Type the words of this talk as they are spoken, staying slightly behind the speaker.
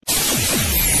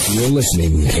You're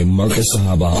listening to Marcus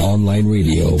Sahaba Online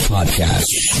Radio Podcast.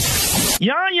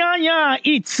 Yeah.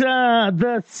 It's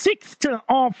the 6th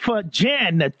of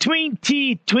Jan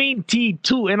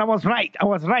 2022. And I was right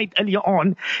earlier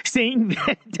on saying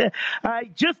that I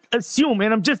just assume,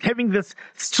 and I'm just having this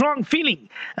strong feeling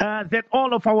that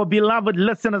all of our beloved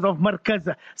listeners of Marcus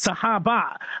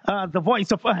Sahaba, the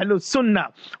voice of Ahlul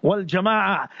Sunnah wal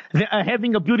Jama'ah, they are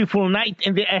having a beautiful night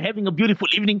and they are having a beautiful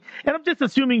evening. And I'm just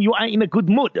assuming you are in a good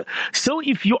mood. So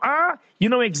if you are, you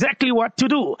know exactly what to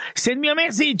do. Send me a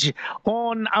message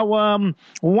on our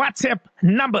WhatsApp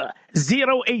number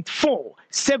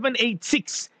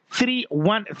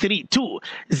 084-786-3132.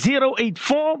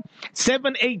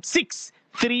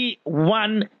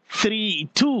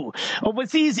 084-786-3132.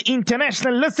 Overseas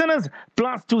international listeners,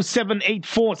 +2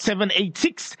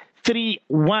 784-786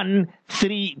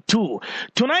 3132.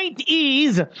 Tonight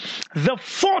is the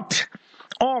 4th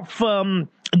of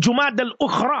Jumad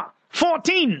al-Ukhra,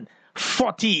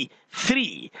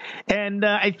 1443. And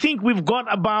I think we've got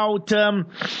about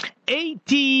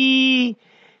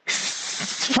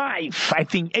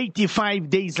 85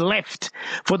 days left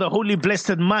for the holy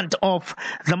blessed month of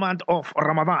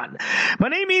Ramadan. My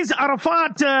name is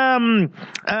Arafat bin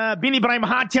Ibrahim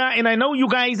Hatia, and I know you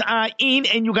guys are in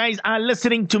and you guys are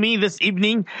listening to me this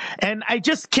evening, and I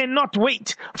just cannot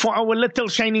wait for our little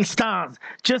shining stars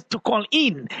just to call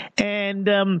in. And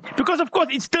because of course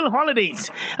it's still holidays,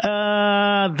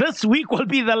 this week will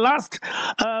be the last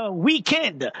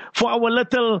weekend for our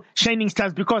little shining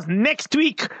stars, because next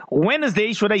week,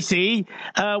 Wednesday, should I say,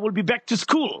 we'll be back to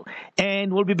school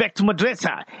and we'll be back to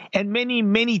madrasa, and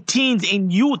many teens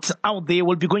and youths out there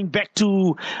will be going back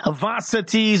to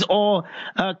varsities or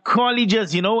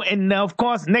colleges, you know, and of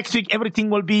course next week everything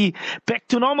will be back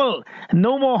to normal.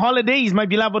 No more holidays, my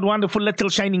beloved wonderful little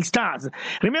shining stars.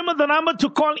 Remember, the number to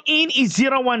call in is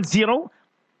 010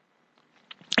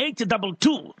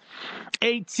 822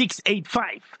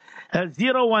 8685.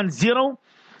 010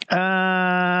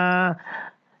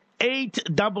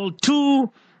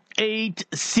 822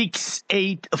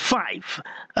 8685.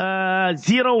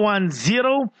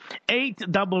 010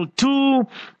 822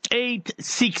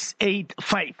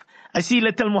 8685. I see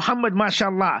little Muhammad,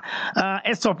 mashallah.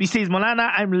 Esop, he says, Malana,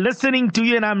 I'm listening to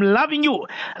you and I'm loving you.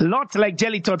 Lots like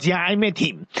jelly tots. Yeah, I met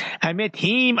him. I met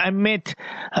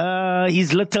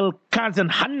his little cousin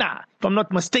Hanna, if I'm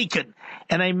not mistaken.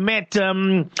 And I met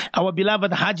our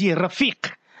beloved Haji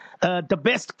Rafiq, the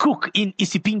best cook in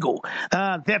Isipingo.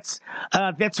 That's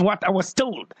what I was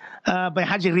told by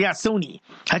Haji Riasoni,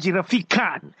 Haji Rafiq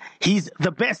Khan. He's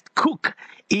the best cook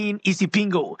in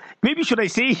Isipingo. Maybe should I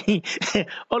say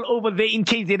all over there in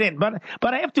KZN,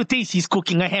 but I have to taste his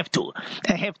cooking. I have to.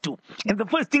 And the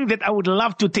first thing that I would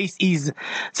love to taste is,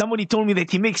 somebody told me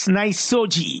that he makes nice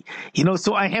soji, you know,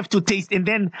 so I have to taste, and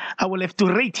then I will have to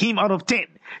rate him out of 10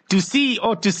 to see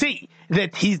or to say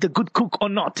that he's the good cook or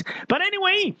not. But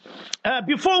anyway,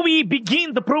 before we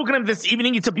begin the program this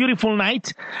evening, it's a beautiful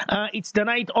night. It's the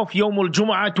night of Yawmul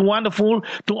Jumu'ah. Wonderful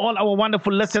to all our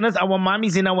wonderful listeners, our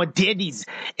mommies and our daddies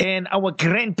and our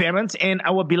grandparents and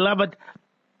our beloved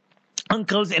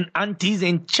uncles and aunties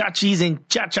and chachis and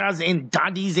chachas and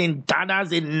daddies and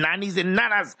dadas and nannies and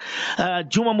nanas.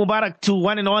 Juma Mubarak to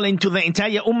one and all, and to the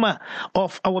entire ummah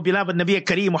of our beloved Nabi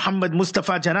Kareem Muhammad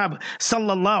Mustafa Janab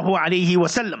sallallahu alayhi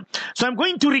wasallam. So I'm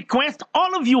going to request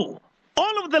all of you,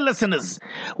 all of the listeners,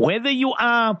 whether you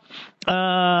are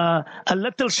a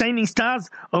little shining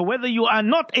stars or whether you are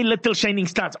not a little shining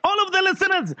stars, all of the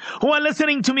listeners who are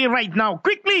listening to me right now,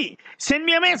 quickly send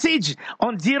me a message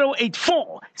on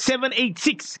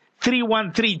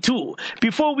 084-786-3132.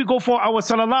 Before we go for our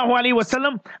sallallahu alaihi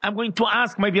wasallam, I'm going to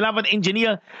ask my beloved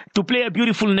engineer to play a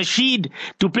beautiful nasheed,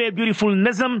 to play a beautiful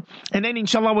nizam, and then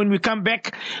inshallah when we come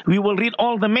back, we will read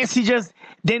all the messages,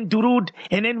 then durood,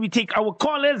 and then we take our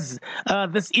callers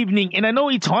this evening. And I know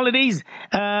it's holidays.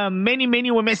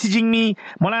 Many were messaging me,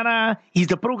 Malana, is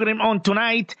the program on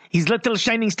tonight? Is Little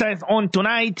Shining Stars on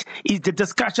tonight? Is the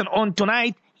discussion on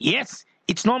tonight? Yes.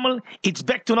 It's normal. It's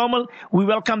back to normal. We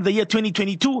welcome the year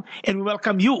 2022 and we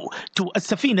welcome you to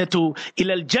As-Safina, to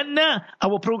Ilal Jannah,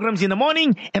 our programs in the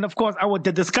morning, and of course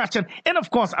the discussion, and of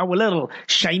course our little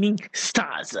shining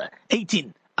stars.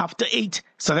 18 after 8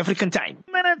 South African time.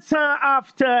 Minutes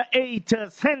after 8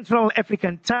 Central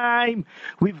African time.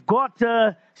 We've got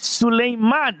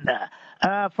Suleiman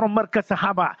from Markaz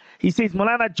Sahaba. He says,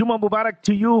 Maulana, Juma Mubarak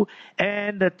to you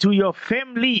and to your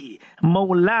family,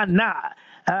 Maulana.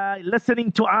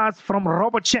 Listening to us from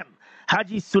Robert Shem,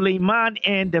 Haji Suleiman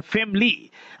and the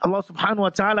family. Allah subhanahu wa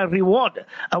ta'ala reward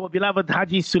our beloved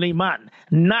Haji Suleiman,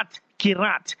 not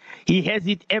Kirat. He has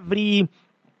it every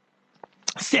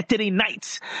Saturday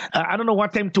nights. I don't know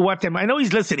what time to what time. I know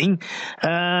he's listening.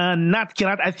 Not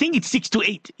Kirat. I think it's 6 to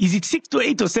 8. Is it 6 to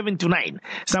 8 or 7 to 9?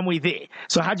 Somewhere there.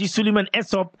 So Haji Suleiman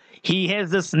Esop, he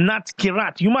has this Nat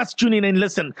Kirat. You must tune in and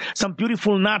listen. Some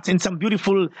beautiful nuts and some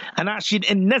beautiful anashid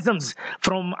and nazms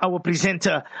from our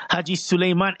presenter, Haji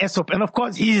Suleiman Esop. And of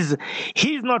course, he's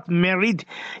not married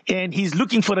and he's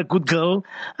looking for a good girl.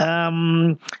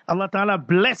 Allah Ta'ala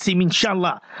bless him,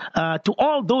 inshallah. To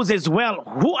all those as well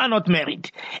who are not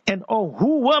married, and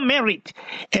who were married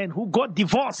and who got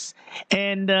divorced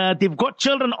and they've got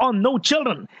children or no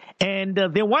children and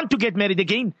they want to get married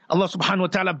again. Allah subhanahu wa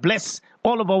ta'ala bless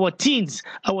all of our teens,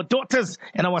 our daughters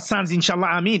and our sons, inshallah.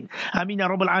 Ameen. Ameen ya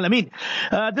Rabbal Alameen.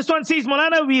 This one says,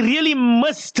 Maulana, we really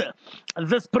missed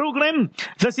this program.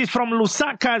 This is from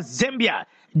Lusaka, Zambia.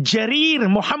 Jarir,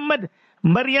 Muhammad,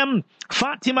 Maryam,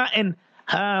 Fatima and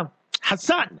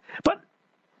Hassan.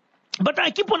 But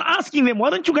I keep on asking them, why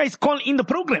don't you guys call in the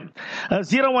program?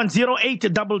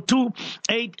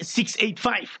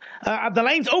 0108228685. Are the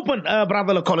lines open,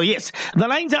 Brother Lokolo? Yes. The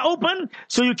lines are open,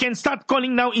 so you can start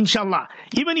calling now, inshallah.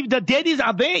 Even if the daddies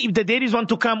are there, if the daddies want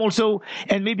to come also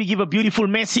and maybe give a beautiful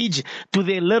message to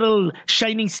their little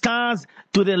shining stars,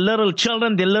 to their little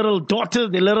children, their little daughters,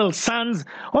 their little sons,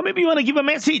 or maybe you want to give a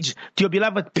message to your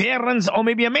beloved parents, or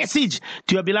maybe a message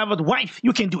to your beloved wife,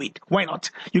 you can do it. Why not?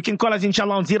 You can call us,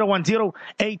 inshallah, on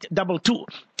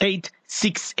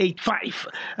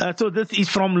 010-822-8685. So this is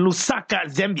from Lusaka,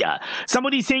 Zambia.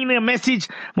 Somebody is saying in a message,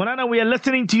 Maulana, we are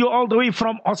listening to you all the way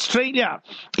from Australia.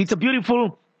 It's a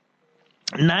beautiful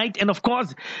night, and of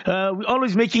course we're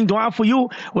always making dua for you.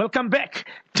 Welcome back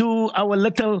to our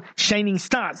little shining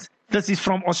stars. This is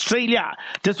from Australia.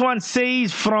 This one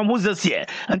says from, who's this here?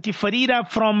 Auntie Farida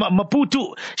from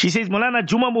Maputo. She says, Maulana,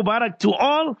 Juma Mubarak to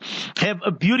all. Have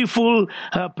a beautiful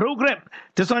program.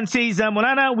 This one says,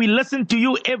 Maulana, we listen to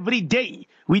you every day.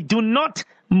 We do not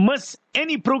miss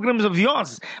any programs of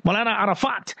yours. Maulana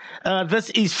Arafat. This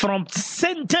is from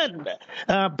Senton.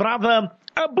 Brother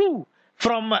Abu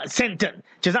from Senton.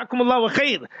 Jazakumullah wa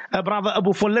khair, Brother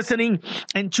Abu, for listening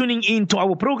and tuning in to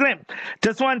our program.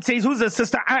 This one says, who's the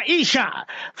sister? Aisha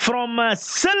from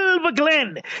Silver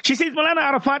Glen. She says, Maulana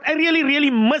Arafat, I really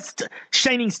missed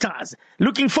Shining Stars.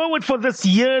 Looking forward for this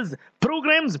year's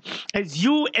programs as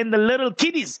you and the little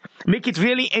kiddies make it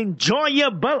really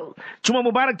enjoyable. Juma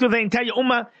Mubarak to the entire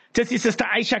Ummah. This is Sister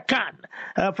Aisha Khan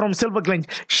from Silver Glen.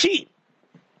 She's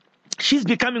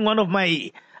becoming one of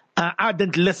my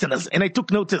ardent listeners, and I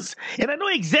took notice, and I know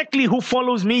exactly who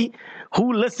follows me,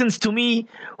 who listens to me,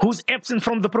 who's absent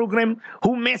from the program,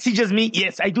 who messages me.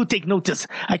 Yes, I do take notice.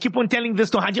 I keep on telling this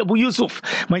to Haji Abu Yusuf,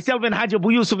 myself and Haji Abu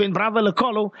Yusuf and Brother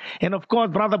Lakolo, and of course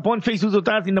Brother Boniface, who's with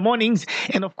us in the mornings,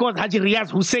 and of course Haji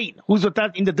Riaz Hussein, who's with us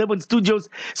in the Durban studios,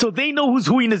 so they know who's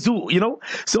who in the zoo, you know.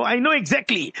 So I know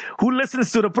exactly who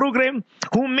listens to the program,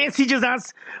 who messages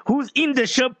us, who's in the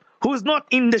ship, who's not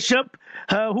in the ship,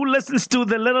 who listens to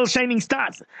the little shining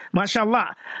stars.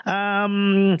 MashaAllah.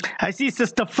 I see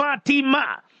Sister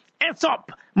Fatima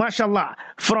Esop, mashallah,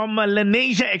 from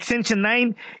Lenasia Extension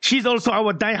 9. She's also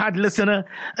our diehard listener.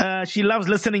 She loves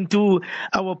listening to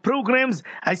our programs.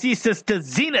 I see Sister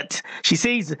Zinat. She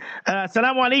says,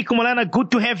 Assalamu alaikum, Maulana, good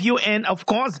to have you. And of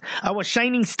course, our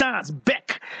shining stars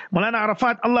back. Maulana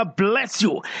Arafat, Allah bless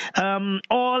you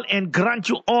all and grant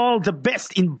you all the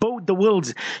best in both the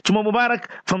worlds. Juma Mubarak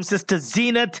from Sister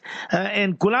Zinat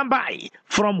and Gulambai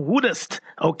from Woodest.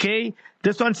 Okay.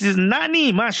 This one says,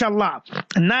 Nani, mashallah.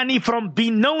 Nani from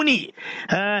Benoni.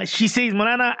 She says,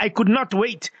 Maulana, I could not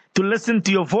wait to listen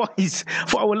to your voice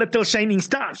for our little shining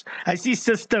stars. I see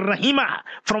Sister Rahima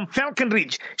from Falcon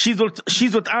Ridge. She's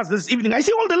with us this evening. I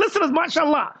see all the listeners,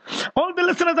 mashallah. All the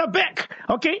listeners are back.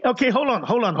 Okay, hold on.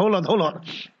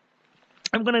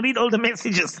 I'm going to read all the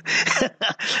messages.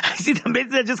 I see the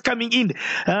messages just coming in.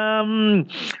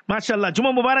 MashaAllah.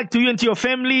 Juma Mubarak to you and to your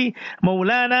family.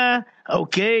 Maulana.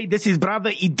 Okay, this is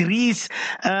Brother Idris.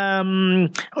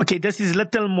 Okay, this is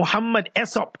little Muhammad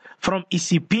Esop from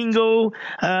Isipingo.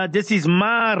 This is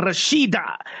Ma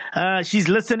Rashida. She's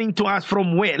listening to us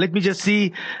from where? Let me just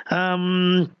see.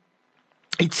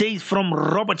 It says from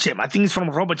Robertsham. I think it's from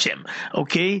Robertsham.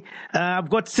 Okay. I've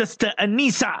got Sister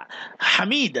Anisa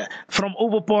Hamid from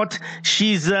Overport.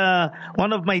 She's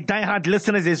one of my diehard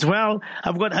listeners as well.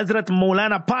 I've got Hazrat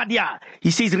Maulana Padia. He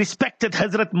says, respected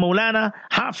Hazrat Maulana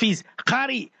Hafiz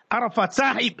Qari Arafat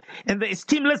Sahib, and the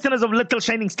esteemed listeners of Little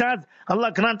Shining Stars,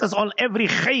 Allah grant us all every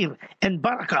khair and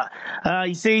barakah.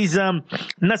 He says,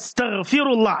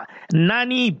 Nastaghfirullah,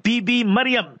 Nani, Bibi,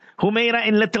 Maryam, Humaira,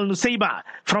 and Little Nusayba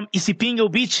from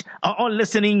Isipingo Beach are all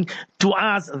listening to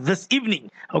us this evening.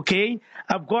 Okay,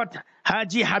 I've got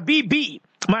Haji Habibi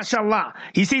MashaAllah.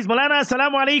 He says, Maulana,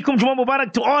 Assalamu alaikum, Juma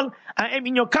Mubarak to all. I am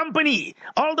in your company,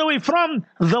 all the way from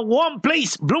the warm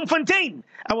place, Bloemfontein.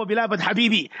 Our beloved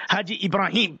Habibi, Haji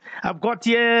Ibrahim. I've got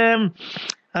here,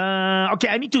 okay,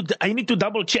 I need to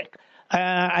double check.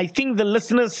 I think the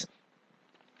listeners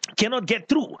cannot get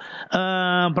through,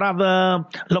 brother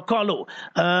Lokolo.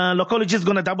 Lokolo just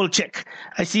gonna double check.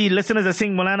 I see listeners are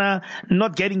saying Maulana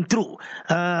not getting through.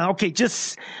 Okay,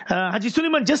 just Haji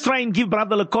Suleiman, just try and give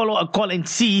brother Lokolo a call and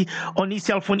see on his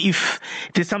cell phone if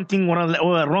there's something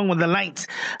wrong with the lines.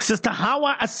 Sister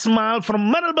Hawa Asmal from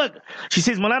Middelburg, she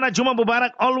says, Maulana Juma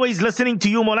Mubarak, always listening to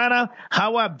you, Maulana.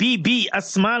 Hawa BB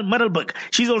Asmal Middelburg.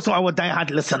 She's also our diehard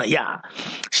listener. Yeah,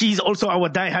 she's also our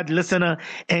diehard listener,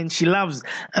 and she loves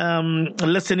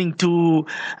listening to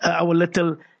our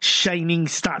little shining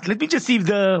stars. Let me just see if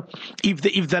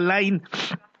the line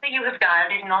you have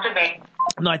dialed is not available.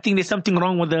 No, I think there's something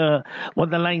wrong with the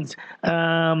lines.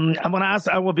 I'm gonna ask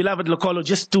our beloved Lokolo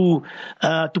just to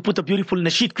put a beautiful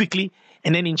nasheed quickly,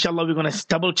 and then inshallah we're gonna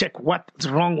double check what's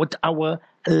wrong with our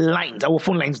lines, our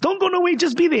phone lines. Don't go nowhere,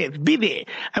 just be there.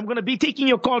 I'm gonna be taking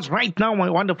your calls right now, my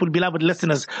wonderful beloved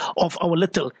listeners of our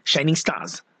little shining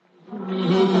stars.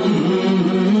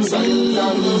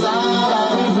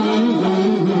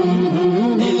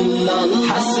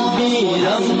 حسبي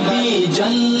ربي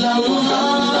جل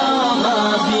الله ما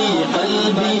في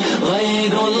قلبي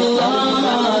غير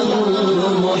الله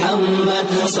محمد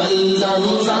صلى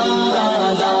الله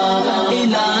لا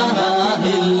إله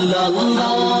إلا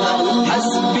الله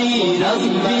حسبي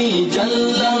ربي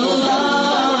جل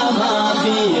الله ما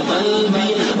في قلبي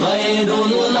غير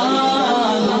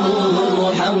الله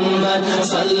محمد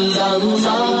صلى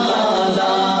الله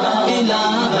لا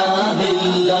إله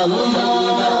إلا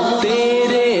الله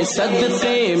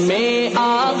صدقے میں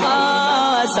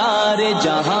آقا سارے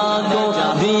جہاں کو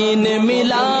دین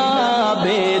ملا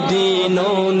بے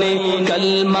دینوں نے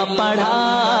کلمہ پڑھا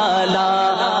لا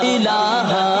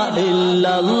الہ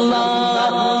الا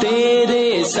اللہ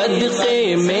تیرے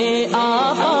صدقے میں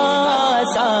آقا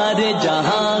سارے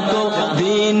جہاں کو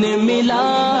دین ملا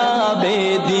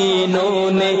بے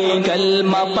دینوں نے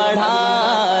کلمہ پڑھا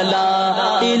لا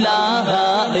الہ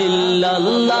الا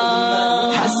اللہ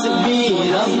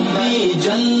ربي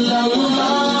جل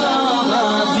الله ما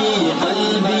في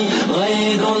قلبي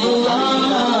غير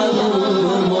الله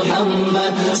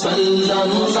محمد صلى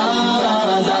الله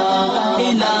لا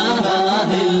إله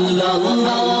إلا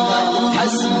الله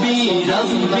حسبي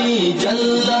ربي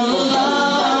جل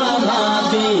الله ما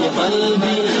في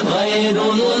قلبي غير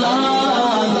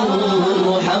الله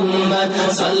محمد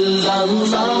صلى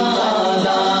الله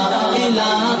لا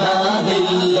إله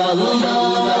إلا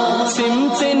الله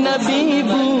سمت نبی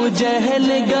بو جہل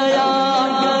گیا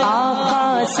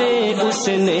آقا سے اس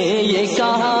نے یہ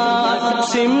کہا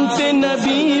سمت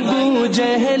نبی بو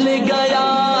جہل گیا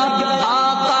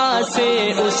آقا سے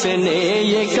اس نے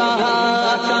یہ کہا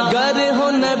گر ہو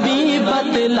نبی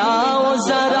بتلاؤ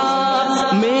ذرا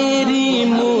میری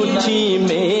مٹھی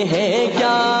میں ہے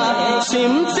کیا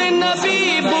سمت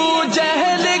نبی بو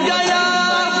جہل گیا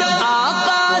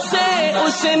آقا سے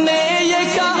اس نے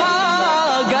یہ کہا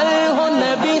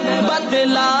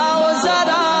بتلاؤ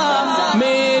ذرا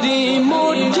میری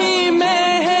مٹھی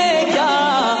میں ہے کیا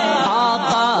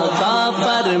آقا کا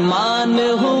فرمان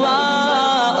ہوا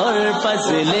اور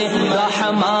فضل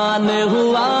رحمان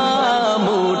ہوا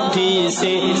مٹھی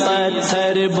سے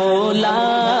پتھر بولا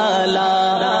لا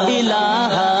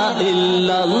الہ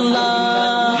الا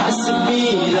اللہ حسبی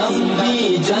ربی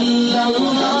جل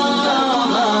اللہ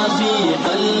ما فی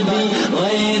قلبی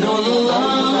غیر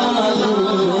اللہ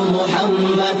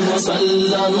محمد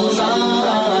صلی اللہ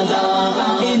لا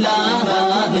الہ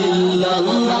الا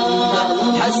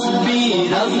اللہ حسبی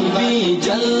ربی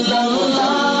جل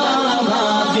اللہ ما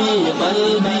فی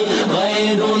قلبی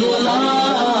غیر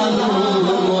اللہ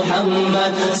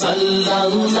محمد صلی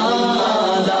اللہ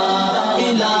لا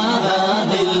الہ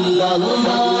الا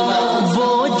اللہ وہ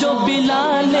جو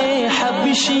بلال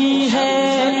حبشی ہے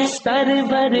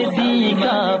سروردی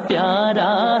کا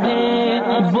پیارا ہے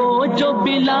وہ جو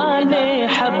بلال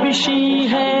حبشی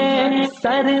ہے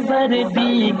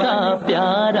سروردی کا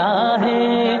پیارا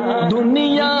ہے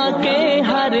دنیا کے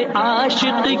ہر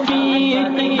عاشق کی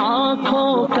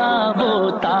آنکھوں کا وہ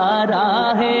تارا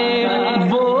ہے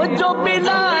وہ جو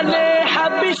بلال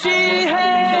حبشی ہے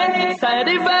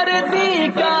سروردی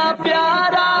کا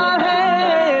پیارا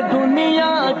ہے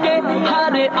دنیا کے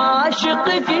ہر عاشق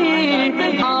کی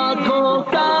آنکھوں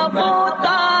کا وہ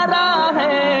تارا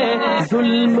ہے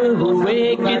जुल्म हुए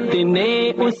कितने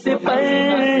उस पर,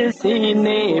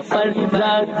 सीने पर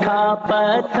रखा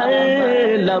पत्थर,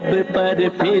 लब पर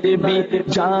फिर भी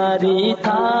जारी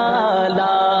था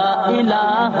ला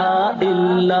इलाहा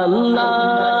इल्लल्लाह,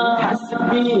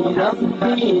 हस्बी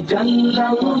रब्बी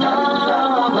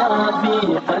जल्लल्लाह, बी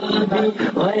क़ल्बी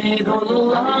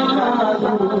गैरुल्लाह,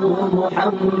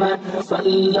 मुहम्मद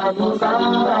सल्लल्लाह,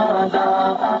 ला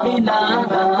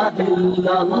इलाहा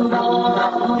इल्लल्लाह,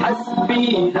 हस्बी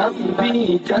रब्बी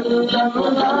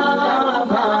जल्लल्लाह,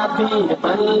 बी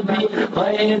क़ल्बी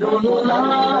गैरुल्लाह,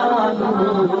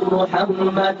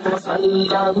 मुहम्मद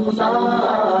सल्लल्लाह,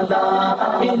 ला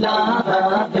इलाहा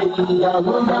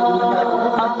इल्लल्लाह।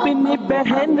 अपनी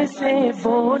बहन से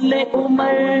बोले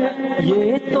उमर, ये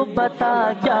तो बता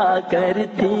क्या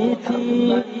करती थी।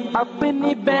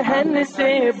 अपनी बहन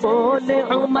से बोले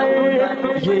उमर,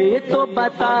 ये तो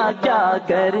बता क्या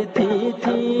करती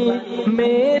थी।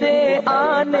 मेरे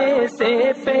आने से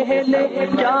पहले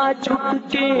क्या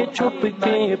छुपके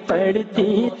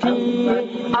पढ़ती थी।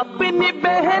 अपनी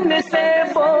बहन से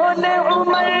बोले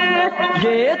उमर,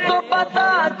 ये तो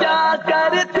बता क्या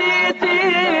करती थी।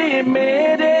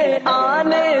 मेरे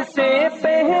आने से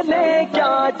पहले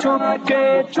क्या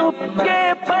छुपके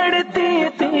पढ़ती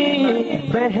थी।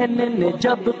 बहन ने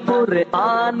जब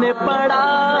कुरान पढ़ा,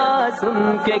 सुन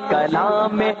के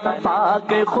कलाम पाक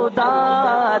खुदा,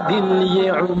 दिल ये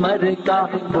उमर का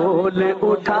बोल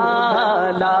उठा,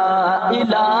 ला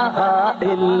इलाहा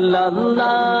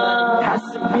इल्लल्लाह,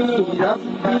 हस्बी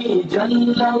रब्बी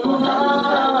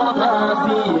जल्लल्लाह,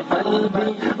 बी क़ल्बी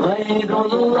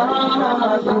गैरुल्लाह,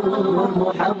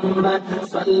 मुहम्मद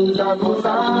सल्लल्लाह,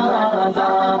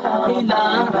 ला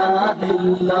इलाहा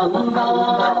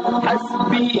इल्लल्लाह,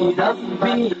 हस्बी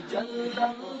रब्बी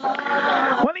जल्लल्लाह।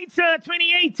 Well, it's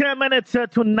 28 minutes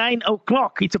to 9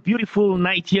 o'clock. It's a beautiful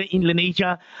night here in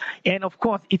Indonesia. And of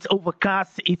course, it's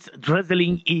overcast, it's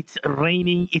drizzling, it's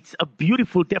raining. It's a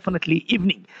beautiful, definitely,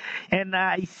 evening. And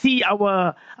I see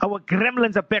our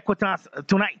gremlins are back with us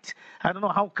tonight. I don't know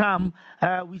how come.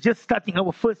 We're just starting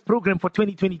our first program for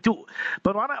 2022.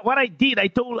 But what I did, I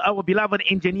told our beloved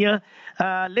engineer,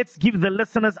 let's give the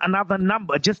listeners another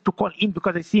number just to call in,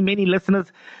 because I see many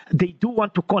listeners, they do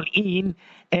want to call in,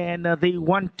 and they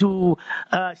want to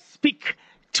speak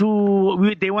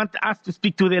to, they want us to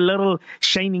speak to their little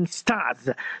shining stars.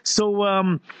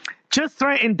 So just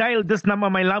try and dial this number,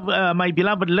 my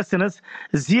beloved listeners,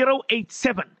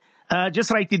 087. Just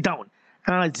write it down.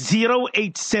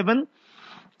 087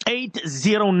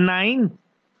 809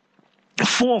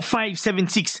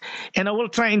 4576, and I will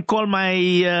try and call my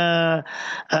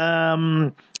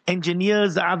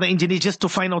engineers, other engineers, just to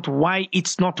find out why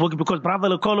it's not working, because Brother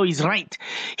Lokolo is right.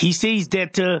 He says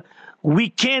that we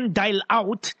can dial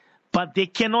out, but they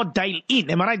cannot dial in.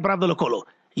 Am I right, Brother Lokolo?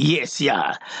 Yes,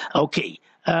 yeah. Okay.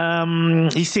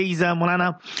 He says,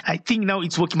 Molana, I think now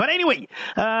it's working. But anyway,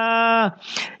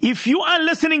 if you are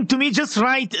listening to me, just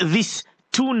write this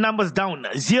two numbers down,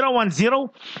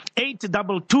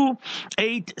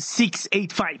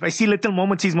 010-822-8685. I see little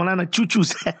Moment says, Molana,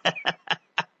 choo-choos.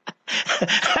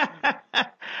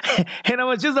 And I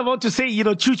was just about to say,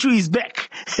 choo-choo is back.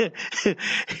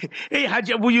 Hey,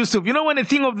 Haji Abu Yusuf, when I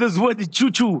think of this word,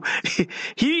 choo-choo,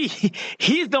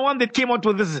 he's the one that came out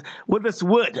with this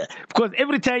word. Because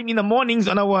every time in the mornings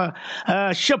on our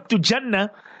ship to Jannah,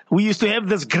 we used to have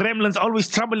this gremlins always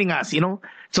troubling us,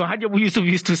 So Haji Abu Yusuf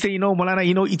used to say, Molana,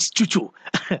 it's Choo-Choo.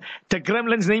 The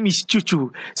gremlin's name is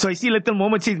Choo-Choo. So I see little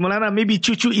Mohammed says, Molana, maybe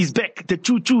Choo-Choo is back. The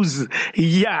Choo-Choos.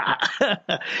 Yeah.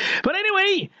 But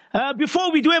anyway, before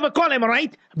we do have a call, am I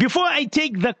right? Before I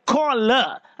take the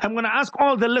caller, I'm going to ask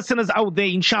all the listeners out there,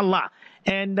 inshallah.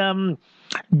 And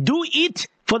do it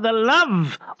for the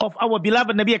love of our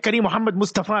beloved Nabi Kareem Muhammad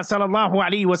Mustafa sallallahu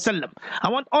alayhi wa sallam. I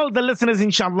want all the listeners,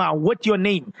 inshallah, what your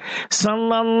name?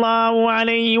 Sallallahu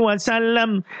alayhi wa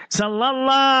sallam,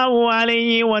 sallallahu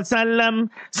alayhi wa sallam,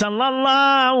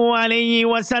 sallallahu alayhi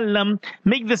wa sallam.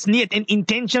 Make this niyat and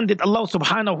intention that Allah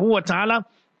subhanahu wa ta'ala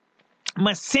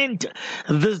must send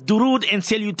this durood and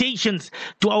salutations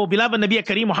to our beloved Nabi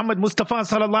Kareem Muhammad Mustafa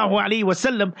sallallahu alayhi wa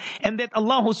sallam, and that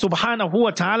Allah subhanahu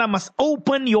wa ta'ala must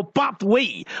open your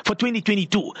pathway for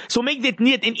 2022. So make that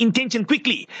niyat and intention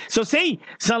quickly. So say,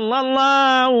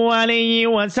 sallallahu alayhi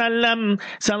wa sallam,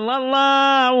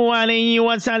 sallallahu alayhi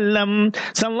wa sallam,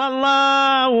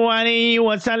 sallallahu alayhi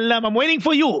wa sallam. I'm waiting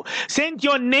for you. Send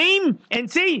your name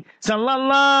and say,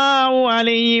 sallallahu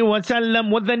alayhi wa sallam,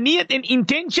 with the niyat and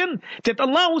intention that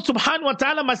Allah subhanahu wa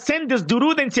ta'ala must send this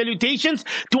durood and salutations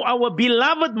to our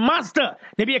beloved master,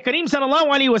 Nabi Kareem sallallahu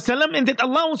alayhi wasallam, and that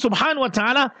Allah subhanahu wa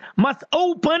ta'ala must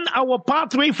open our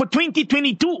pathway for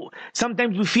 2022.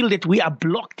 Sometimes we feel that we are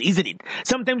blocked, isn't it?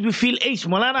 Sometimes we feel,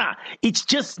 Maulana, it's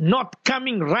just not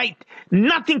coming right.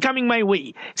 Nothing coming my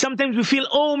way. Sometimes we feel,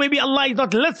 oh, maybe Allah is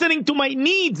not listening to my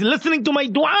needs, listening to my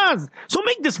du'as. So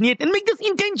make this niyat and make this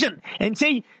intention and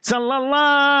say,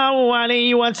 Sallallahu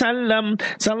alayhi wa sallam,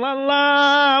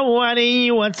 Sallallahu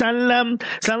alayhi wa sallam,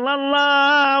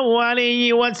 Sallallahu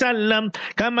alayhi wa sallam.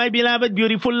 Come, my beloved,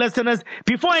 beautiful listeners,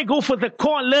 before I go for the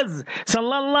callers,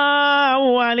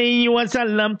 Sallallahu alayhi wa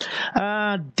sallam,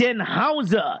 Den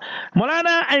Hauser.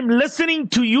 Maulana, I'm listening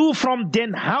to you from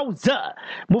Den Hauser.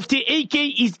 Mufti AK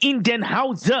is in Den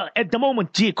Hauser at the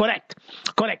moment. Gee, correct.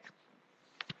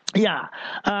 Yeah,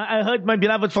 I heard my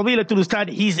beloved Fadilatul Ustad,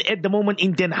 he's at the moment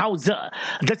in Den Hauser.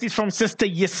 This is from Sister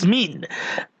Yasmin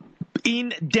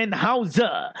in Den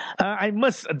Hauser. I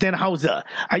miss Den Hauser.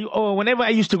 Whenever I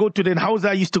used to go to Den Hauser,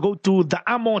 I used to go to the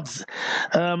Amods.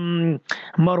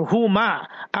 Marhuma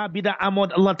Abida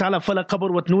Amod, Allah Ta'ala fala qabr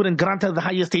wa nur, and grant her the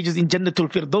highest stages in Jannatul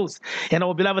Firdaus. And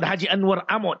our beloved Haji Anwar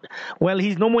Amod, well,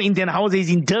 he's no more in Den Hauser, he's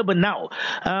in Durban now.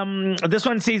 This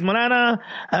one says, Maulana,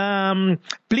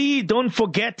 please don't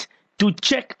forget to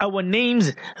check our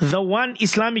names. The One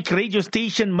Islamic radio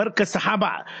station, Markaz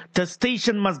Sahaba. The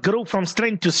station must grow from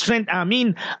strength to strength.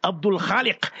 Ameen. Abdul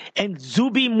Khaliq and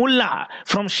Zubi Mullah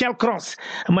from Shellcross.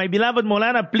 My beloved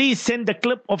Maulana, please send the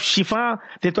clip of Shifa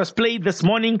that was played this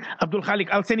morning. Abdul Khaliq,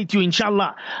 I'll send it to you,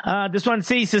 inshallah. This one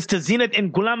says, Sister Zinat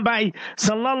and Gulambai,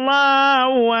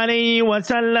 Sallallahu alayhi wa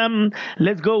sallam.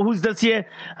 Let's go. Who's this here?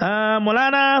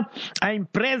 Maulana, I'm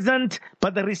present,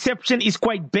 but the reception is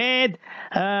quite bad.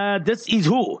 This is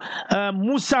who?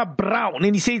 Musa Brown.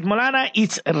 And he says, Maulana,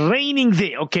 it's raining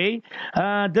there, okay?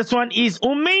 This one is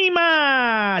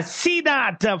Umayma. See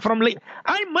that from...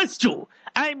 I missed you.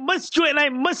 I missed you and I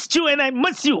missed you and I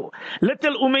miss you.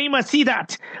 Little Umayma, see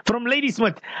that from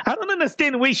Ladysmith. I don't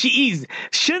understand where she is.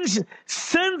 Since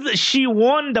she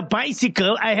won the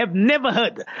bicycle, I have never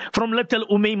heard from little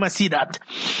Umayma, see that.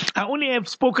 I only have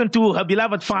spoken to her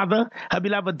beloved father, her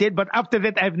beloved dad, but after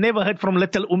that, I've never heard from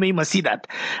little Umayma, see that.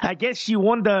 I guess she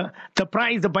won the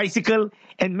prize, the bicycle,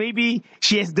 and maybe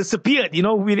she has disappeared. You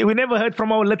know, we never heard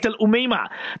from our little Umayma.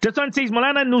 This one says,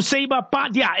 Maulana Nusayba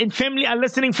Padia and family are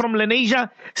listening from Lenasia,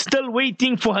 still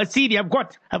waiting for her CD. I've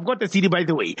got the CD, by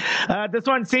the way. This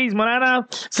one says, Maulana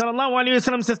Sallallahu Alaihi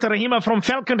Wasallam, Sister Rahima from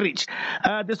Falcon Ridge.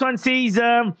 This one says,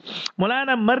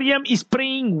 Maulana Maryam is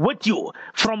praying with you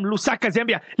from Lusaka,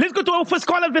 Zambia. Let's go to our first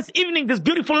caller this evening, this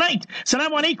beautiful night.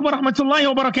 Assalamu alaikum wa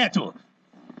rahmatullahi wa barakatuh.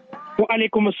 Wa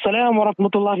alaikum assalam wa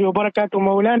rahmatullahi wa barakatuh,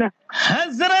 Maulana.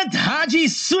 Hazrat Haji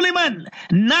Suleiman,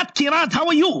 Nat Kirat, how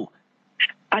are you?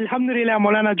 Alhamdulillah,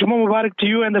 Maulana. Jummah Mubarak to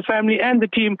you and the family and the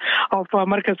team of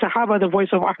Markaz Sahaba, the voice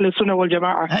of Ahl Sunnah wal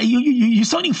Jama'ah. You're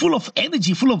sounding full of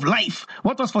energy, full of life.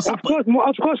 What was for supper? Of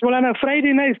course, Maulana.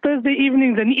 Friday night, Thursday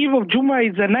evening, the eve of Jummah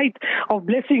is the night of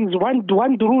blessings. One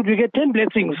durood, we get 10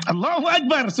 blessings. Allahu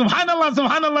Akbar. Subhanallah,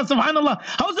 subhanallah, subhanallah.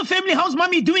 How's the family? How's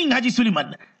mommy doing, Haji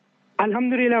Suleiman?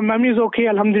 Alhamdulillah, mommy is okay.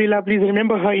 Alhamdulillah, please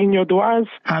remember her in your du'as.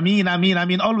 Ameen, ameen,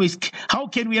 ameen. Always. How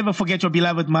can we ever forget your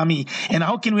beloved mommy? And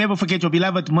how can we ever forget your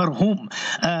beloved marhum,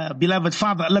 beloved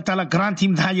father? Allah Ta'ala grant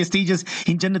him the highest stages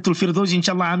in Jannatul Firdaus,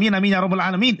 inshallah. Ameen, ameen, ya Rabbal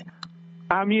Alameen.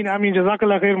 Ameen, ameen.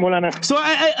 Jazakallah khair, Maulana. So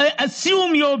I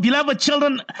assume your beloved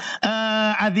children,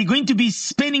 are they going to be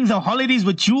spending the holidays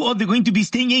with you, or they're going to be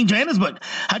staying in Johannesburg?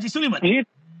 Haji Suleiman.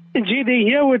 They're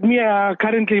here with me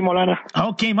currently, Maulana.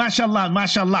 Okay, mashallah,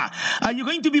 mashallah. Are you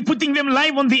going to be putting them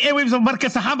live on the airwaves of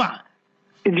Markaz Sahaba?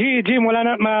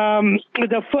 Maulana.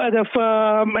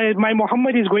 My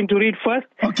Muhammad is going to read first.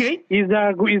 Okay. He's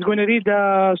going to read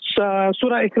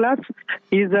Surah Ikhlas.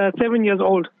 He's 7 years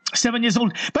old. 7 years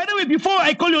old. By the way, before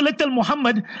I call you little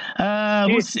Muhammad,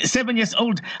 who's 7 years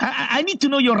old, I need to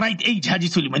know your right age, Haji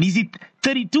Suleiman. Is it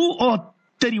 32 or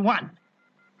 31?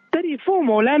 34,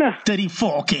 Maulana.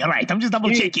 34, okay, all right. I'm just double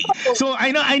checking. So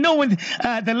I know when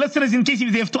the listeners, in case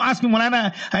if they have to ask me,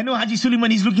 Maulana, I know Haji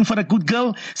Suleiman is looking for a good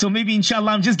girl. So maybe,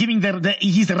 inshallah, I'm just giving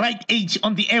his right age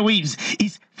on the airwaves.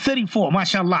 Is 34,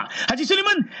 mashallah. Haji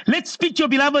Suleiman, let's speak to your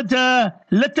beloved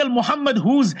little Muhammad,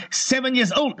 who's 7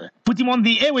 years old. Put him on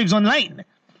the airwaves online.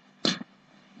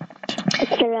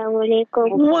 Assalamu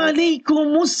alaikum. Wa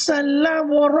alaikum assalam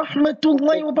wa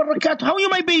rahmatullahi wa barakatuh. How are you,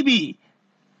 my baby?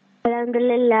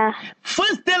 Alhamdulillah.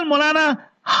 First, tell Maulana,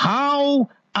 how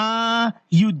are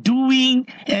you doing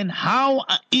and how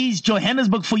is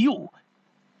Johannesburg for you?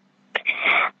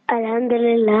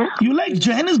 Alhamdulillah. You like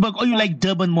Johannesburg or you like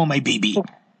Durban more, my baby?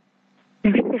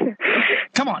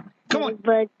 Come on. Come on.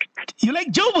 Joburg. You like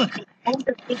Joburg?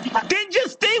 Then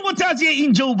just stay with us here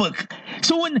in Joburg.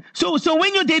 So when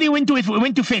your daddy went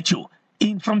to fetch you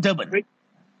from Durban?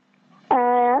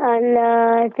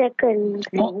 On second.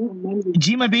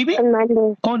 G, my baby? On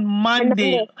Monday. On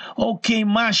Monday. Okay,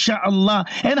 mashallah.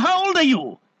 And how old are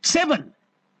you? 7.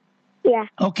 Yeah.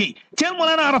 Okay. Tell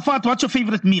Maulana Arafat, what's your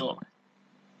favorite meal?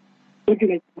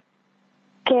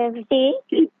 KFC.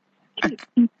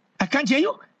 I can't hear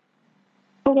you.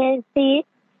 KFC.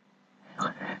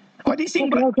 What do you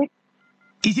think, bro?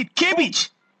 Is it cabbage?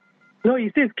 No,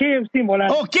 he says KFC, Molana.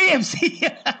 Oh, KFC.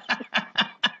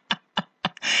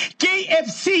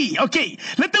 KFC. Okay.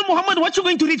 Little Muhammad, what you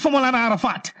going to read for Maulana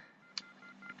Arafat?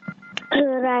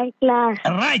 Right, class.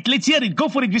 Right. Let's hear it. Go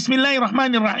for it. Bismillahir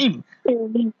Rahmanir Rahim.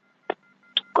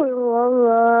 قل هو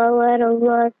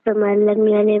الله أحد لم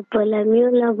يلد ولم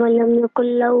يولد ولم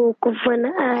يكن له كفوا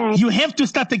أحد. You have to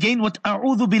start again with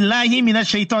أعوذ بالله من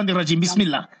الشيطان الرجيم.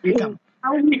 Bismillah. Come.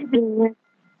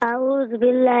 أعوذ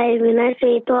بالله من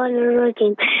الشيطان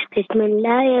الرجيم. بسم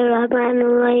الله الرحمن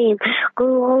الرحيم. قل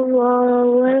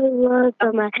هو الله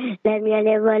أحد لم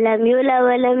يلد ولم يولد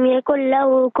ولم يكن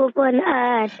له كفوا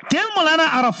أحد. Tell Maulana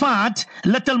Arafat,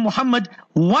 little Muhammad,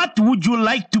 what would you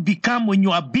like to become when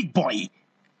you are a big boy?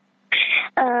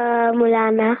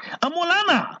 Mulana. A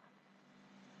Maulana.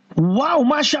 Wow,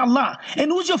 mashallah. And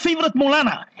who's your favorite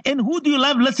Maulana? And who do you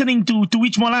love listening to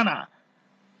which Maulana?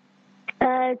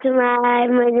 To my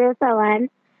madrasa one.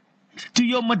 To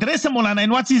your madrasa Maulana.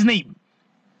 And what's his name?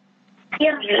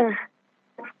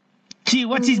 Gee,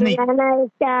 what's his name? Mulana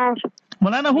Ishaq.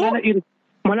 Maulana who?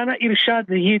 Molana Irshad.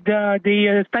 They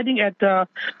studying at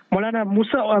Molana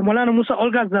Musa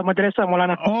Olga's madrasa,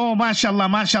 Molana. Oh, mashallah,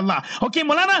 mashallah. Okay,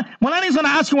 Maulana is going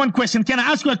to ask you one question. Can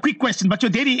I ask you a quick question? But your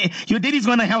daddy is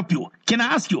going to help you. Can I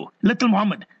ask you, little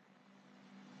Muhammad?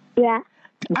 Yeah.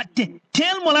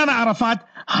 Tell Maulana Arafat,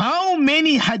 how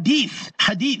many hadith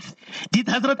did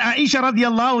Hazrat Aisha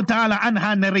radiallahu ta'ala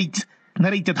anha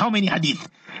narrated? How many hadith?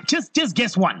 Just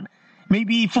guess one.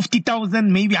 Maybe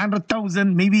 50,000, maybe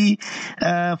 100,000, maybe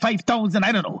 5,000.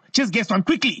 I don't know. Just guess one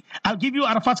quickly. I'll give you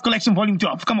Arafat's collection, volume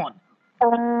 12. Come on.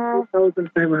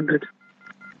 2,500.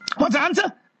 What's the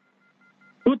answer?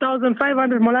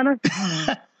 2,500, Molana.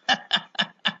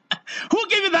 Who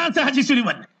gave you the answer, Haji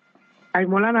Suleiman?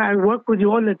 Molana, I work with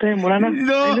you all the time, Molana.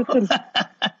 No.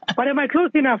 But am I close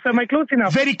enough?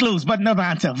 Very close, but not the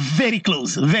answer. Very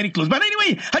close. But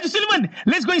anyway, Haji Suleiman,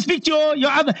 let's go and speak to your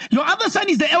other son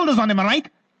is the eldest one, am I right?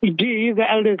 He is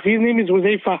the eldest. His name is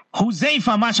Huzaifa.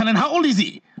 Huzaifa, mashallah. And how old is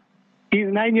he? He's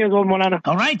 9 years old, Molana.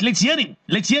 All right, let's hear him.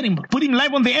 Put him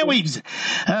live on the airwaves.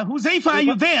 Huzaifa, are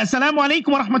you there? Assalamu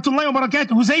alaikum wa rahmatullahi wa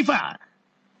barakatuh. Huzaifa.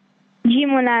 Ji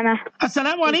Mulana.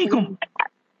 Assalamu alaikum.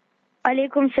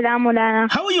 Alaikum salam Mulana.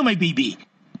 How are you, my baby?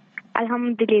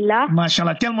 Alhamdulillah.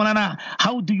 Mashallah. Tell Maulana,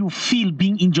 how do you feel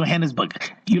being in Johannesburg?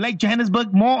 You like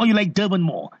Johannesburg more or you like Durban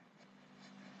more?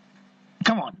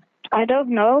 Come on. I don't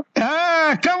know.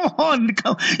 Come on.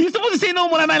 You're supposed to say, no,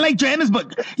 Maulana, I like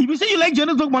Johannesburg. If you say you like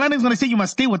Johannesburg, Maulana is going to say you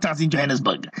must stay with us in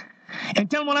Johannesburg. And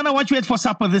tell Maulana what you had for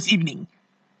supper this evening.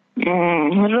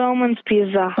 Roman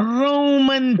pizza.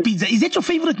 Roman pizza. Is that your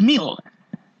favorite meal?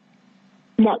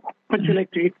 No. What you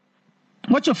like to eat?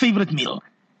 What's your favorite meal?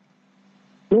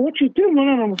 What you do,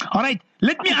 Molana? All right.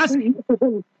 Let me ask.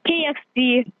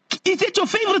 KFC. Is that your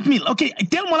favorite meal? Okay.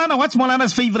 Tell Maulana what's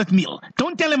Maulana's favorite meal.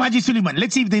 Don't tell him Haji Suleiman.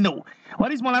 Let's see if they know.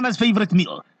 What is Maulana's favorite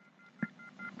meal?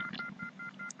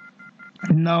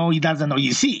 No, he doesn't know.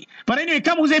 You see. But anyway,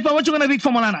 come Huzaifa. What you going to read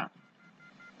for Maulana?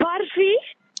 Barfi.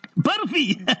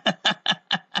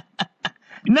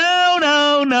 No.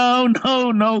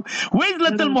 Where's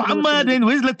little Muhammad and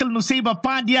where's little Nusayba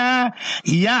Padia?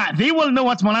 Yeah, they will know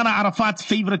what's Maulana Arafat's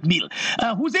favorite meal.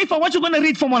 Huzaifa, what you going to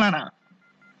read for Maulana?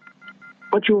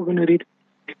 What you going to read?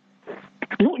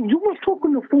 No, you must talk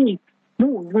on the phone.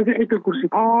 No,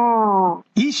 Oh.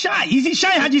 He's shy. Is he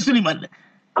shy, Haji Suleiman?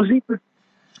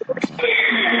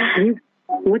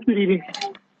 What you reading?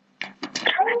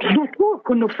 No, talk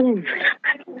on the phone.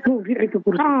 No, read Ayatul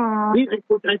Kursi. Read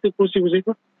Ayatul Kursi,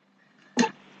 Huzaifa.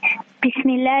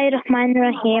 Bismillahir Rahmanir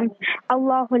Rahim.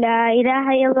 Allahu la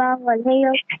ilaha illallah wal hayy.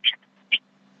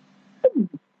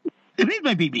 Read,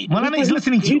 my baby. Maulana is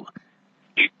listening to you.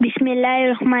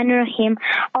 Bismillahir Rahmanir Rahim.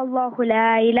 Allahu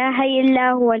la ilaha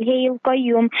illa huwa al-hayyul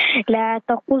qayyum la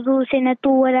ta'khudhuhu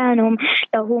sinatun wa la nawm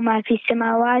lahu ma fi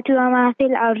as-samawati wa ma fi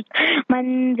al-ard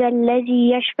man dhal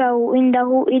ladhi yashfa'u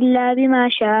indahu illa bima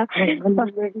sha'a.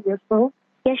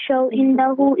 يشفع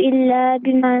عنده إلا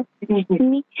بما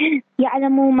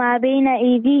يعلم ما بين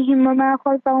أيديهم وما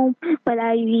خلفهم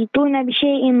ولا يحيطون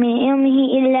بشيء من علمه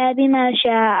إلا بما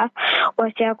شاء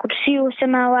وسع كرسيه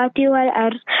السماوات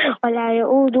والأرض ولا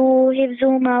يؤوده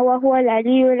حفظهما وهو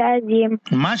العلي العظيم.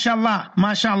 MashaAllah,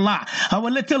 MashaAllah. Our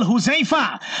little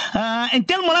Huzaifa. And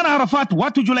tell Maulana Arafat,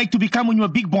 what would you like to become when you're a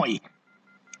big boy?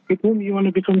 With whom you want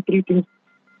to become three things?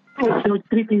 So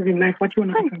 3 things in life. What you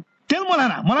want to become? Tell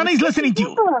Maulana. Maulana is listening to you.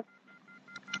 You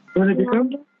want to become?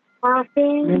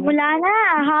 Hafiz, Mulana,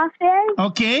 Hafiz,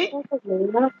 Okay.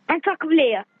 and soccer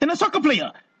player. And a soccer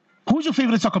player. Who's your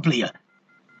favorite soccer player?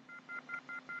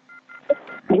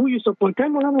 Who you support? Tell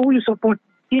Mulana who you support.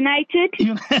 United.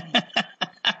 You-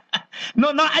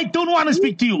 No, I don't want to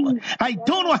speak to you. I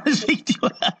don't want to speak to you.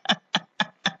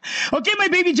 Okay, my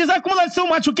baby, Jazakumullah so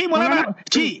much. Okay, Maulana.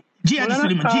 Ji, Haji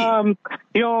Suleiman, Ji.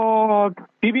 Your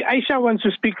Bibi Aisha wants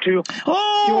to speak to you.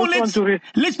 Oh, You also want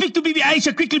let's speak to Bibi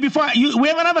Aisha quickly before we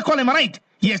have another caller, am I right?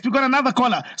 Yes, we got another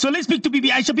caller. So let's speak to Bibi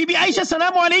Aisha. Bibi Aisha,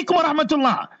 salamu alaikum wa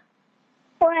rahmatullah.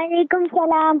 Wa alaikum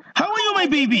salam. How are you, my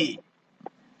baby?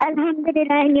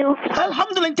 Alhamdulillah, and you?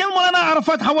 Alhamdulillah. Tell Maulana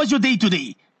Arafat, how was your day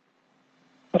today?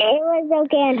 It was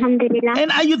okay, Alhamdulillah.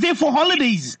 And are you there for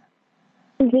holidays?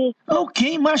 Ji.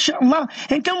 Okay, mashallah.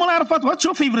 And tell Maulana Arafat, what's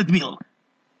your favorite meal?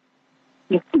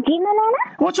 Ji,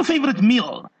 Mulana? What's your favorite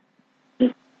meal?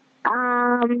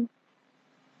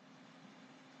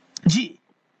 Ji.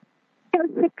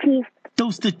 Toasted cheese.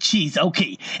 Toasted cheese.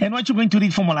 Okay. And what you going to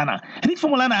read for Maulana? Read for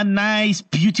Maulana a nice,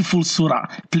 beautiful surah,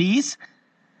 please.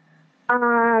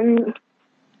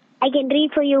 I can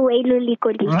read for you Wailul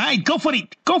Likulli. Right. Go for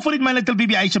it. Go for it, my little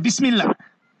baby Aisha. Bismillah.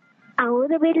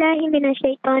 أعوذ بالله من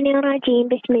الشيطان الرجيم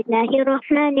بسم الله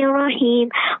الرحمن الرحيم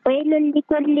ويل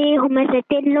لكل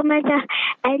همزة لمزة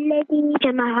الذي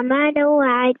جمع ماله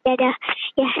وعدده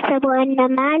يحسب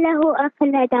أن ماله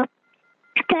أخلده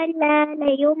كلا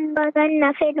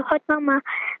لينبذن في الحطمة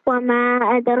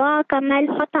وما أدراك ما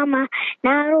الحطمة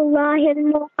نار الله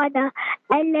الموقدة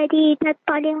التي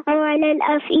تطلع على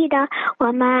الأفئدة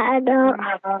وما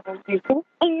أدراك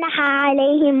إنها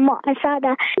عليهم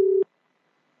مؤصدة.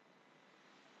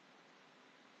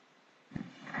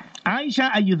 Aisha,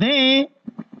 are you there?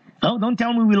 Oh, don't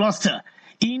tell me we lost her.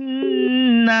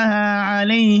 إنها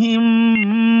عليهم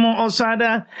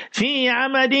مؤصدة في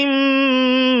عمد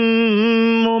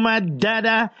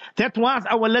ممددة. That was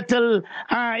our little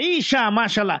Aisha,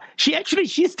 mashallah. She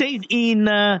stays in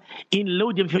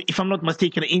Lodi, if I'm not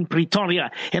mistaken, in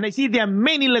Pretoria. And I see there are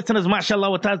many listeners,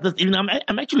 mashallah, with us this evening.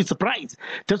 I'm actually surprised.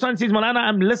 This one says, Malana,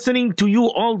 I'm listening to you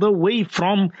all the way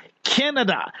from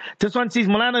Canada. This one says,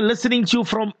 Malana, listening to you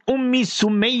from Ummi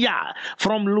Sumayya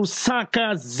from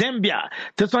Lusaka, Zambia.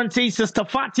 This one says, Sister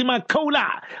Fatima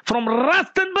Kola from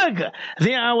Rustenburg.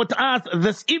 They are with us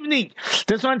this evening.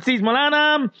 This one says,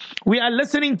 Malana, we are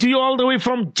listening to you all the way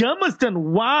from Germiston.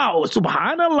 Wow,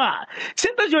 subhanallah.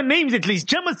 Send us your names at least,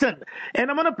 Germiston. And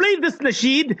I'm going to play this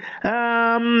nasheed.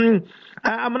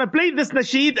 I'm going to play this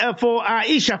nasheed for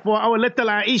Aisha, for our little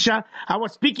Aisha. I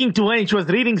was speaking to her and she was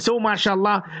reading so,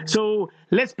 mashallah. So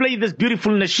let's play this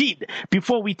beautiful nasheed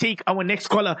before we take our next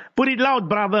caller. Put it loud,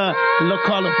 brother. Look,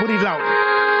 caller, put it loud.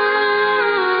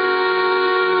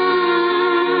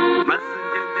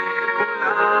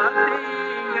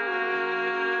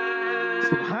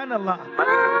 Subhanallah.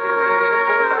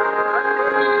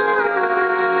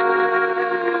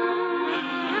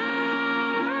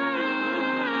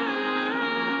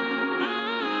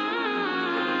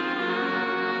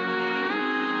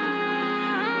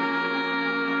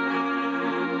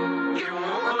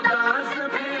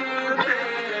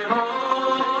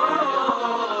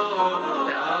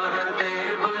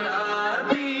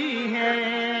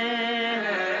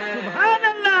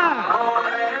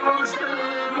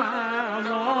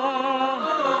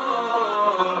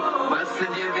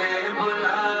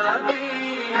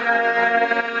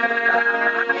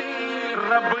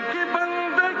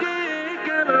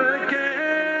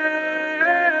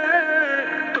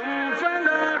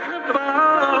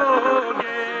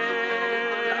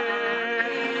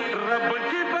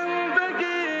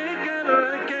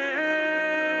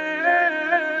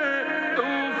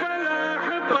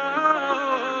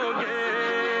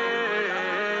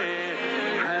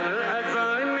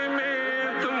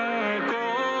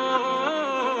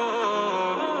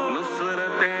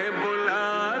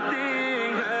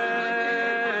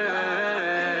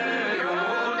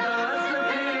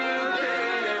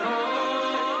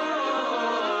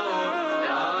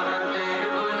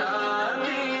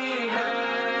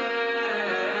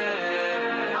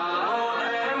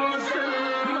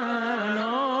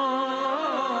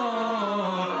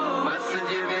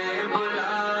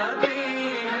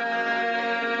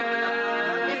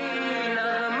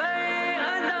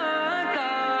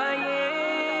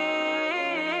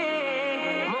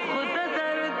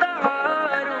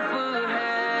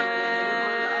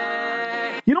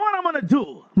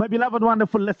 my beloved,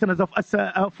 wonderful listeners of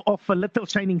Little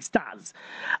Shining Stars.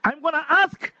 I'm going to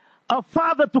ask a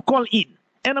father to call in.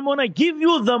 And I'm going to give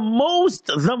you the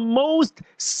most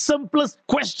simplest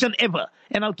question ever.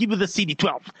 And I'll give you the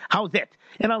CD12. How's that?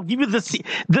 And I'll give you this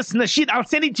nasheed. I'll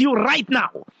send it to you right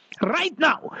now. Right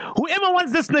now. Whoever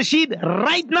wants this nasheed,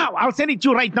 right now. I'll send it to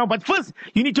you right now. But first,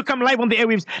 you need to come live on the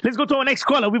airwaves. Let's go to our next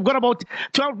caller. We've got about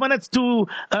 12 minutes to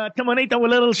terminate our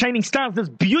Little Shining Stars this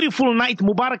beautiful night,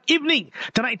 Mubarak evening,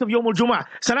 tonight of Yawm al-Jumu'ah.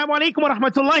 Assalamu alaikum wa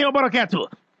rahmatullahi wa barakatuh.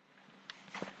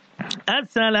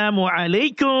 Assalamu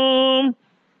alaikum.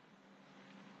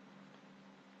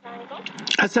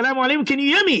 Assalamu alaikum. Can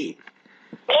you hear me?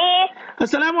 Yes.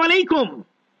 Assalamu alaikum.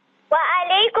 Wa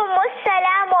alaikum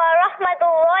assalam wa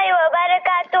rahmatullahi wa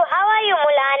barakatuh. How are you,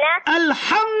 Mulana?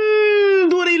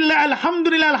 Alhamdulillah,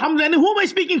 alhamdulillah, alhamdulillah. And who am I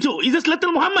speaking to? Is this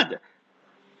little Muhammad?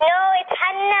 No, it's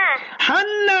Hannah.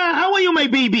 Hannah, how are you, my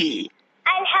baby?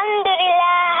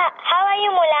 Alhamdulillah. How are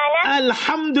you, Mulana?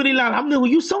 Alhamdulillah, alhamdulillah.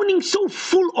 You're sounding so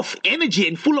full of energy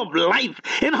and full of life.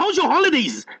 And how's your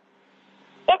holidays?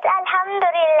 It's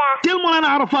Alhamdulillah. Tell Maulana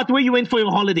Arafat where you went for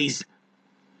your holidays.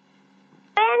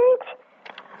 Went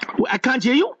I can't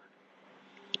hear you.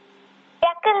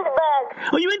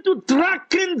 Drakensberg. Oh, you went to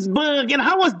Drakensberg. And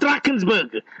how was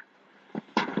Drakensberg?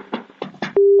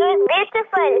 It was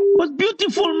beautiful. It was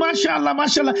beautiful, mashallah,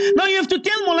 mashallah. Now you have to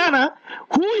tell Maulana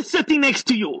who is sitting next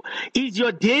to you. Is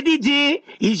your daddy there?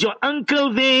 Is your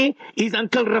uncle there? Is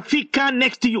Uncle Rafika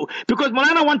next to you? Because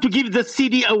Maulana want to give the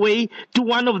CD away to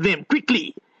one of them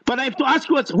quickly. But I have to ask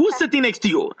you, who's sitting next to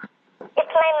you?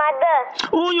 It's my mother.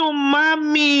 Oh, your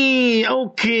mommy.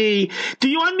 Okay. Do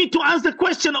you want me to ask the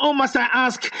question, or must I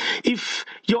ask if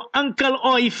your uncle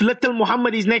or if little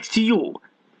Muhammad is next to you?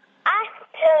 Ask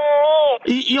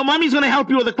me. Your mommy is going to help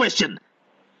you with the question.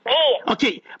 Yeah.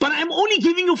 Okay, but I'm only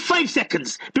giving you 5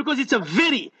 seconds because it's a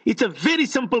very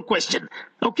simple question.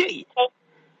 Okay.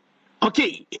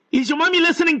 Okay. Is your mommy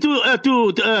listening to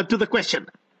the question?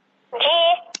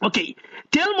 Yeah. Okay.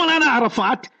 Tell Maulana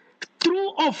Arafat,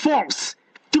 true or false?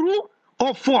 True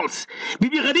or false?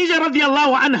 Bibi Khadija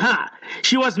radiallahu anha,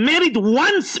 she was married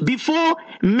once before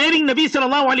marrying Nabi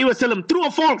sallallahu alaihi wasallam. True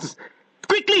or false?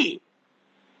 Quickly.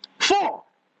 4,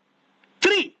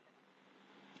 3,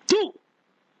 2,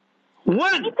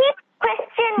 1.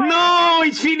 Question. No,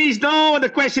 it's finished. No, the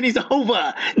question is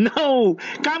over. No.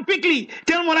 Come quickly.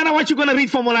 Tell Maulana what you're going to read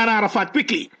for Maulana Arafat.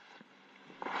 Quickly.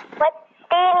 What?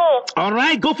 All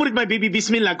right. Go for it, my baby.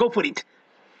 Bismillah. Go for it.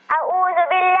 أعوذ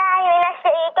بالله من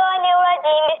الشيطان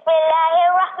الرجيم بسم الله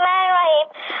الرحمن الرحيم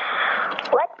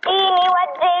والتين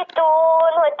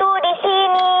والزيتون وطور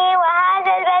سينين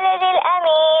وهذا البلد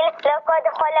الأمين لقد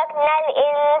خلقنا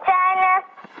الإنسان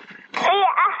في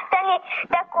أحسن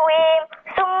تقويم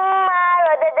ثم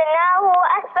رددناه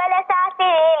أسفل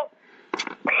سافلين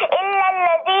إلا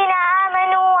الذين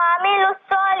آمنوا وعملوا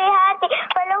الصالحات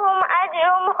فلهم أجر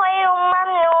غير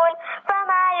ممنون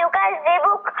فما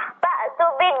يكذبك بأس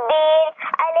بالدين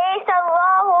أليس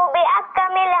الله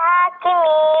بأحكم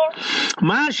الحاكمين.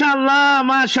 MashaAllah,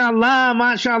 MashaAllah,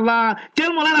 MashaAllah.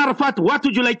 Tell Maulana Arafat, what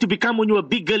would you like to become when you're a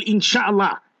big girl,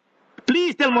 inshallah?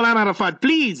 Please tell Maulana Arafat,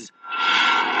 please.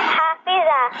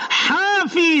 Hafiza.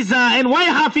 Hafiza. And why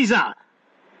Hafiza?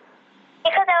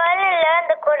 Because I want to learn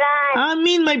the Quran.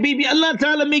 Ameen, my baby. Allah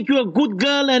Ta'ala make you a good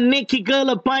girl, a neki girl,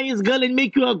 a pious girl, and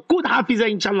make you a good Hafiza,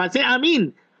 inshallah. Say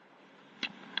Ameen.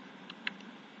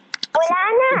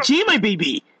 Mulana, Gee, my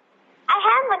baby. I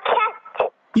have a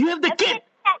cat. You have the cat.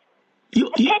 You,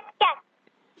 A cat.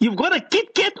 you've got a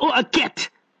Kit Kat or a cat?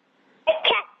 A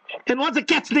cat. And what's the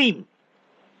cat's name?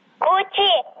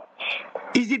 Gucci.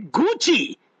 Is it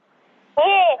Gucci?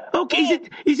 Yeah. Okay,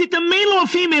 is it a male or a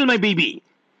female, my baby?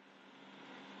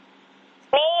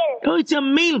 Male. Oh, it's a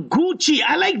male, Gucci.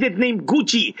 I like that name,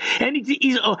 Gucci. And it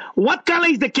is what color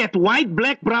is the cat? White,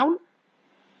 black, brown?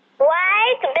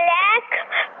 White, black,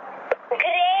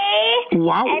 gray,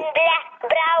 Wow. and black,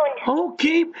 brown.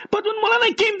 Okay, but when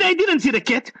Maulana came there, I didn't see the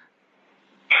cat.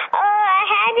 Oh, I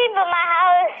had it in my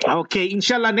house. Okay,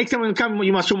 inshallah, next time when you come,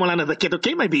 you must show Maulana the cat,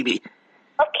 okay, my baby?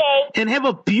 Okay. And have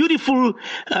a beautiful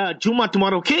Jummah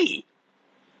tomorrow, okay?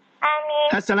 Ameen.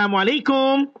 Assalamu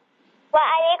alaikum. Wa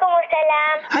alaikum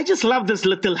assalam. I just love this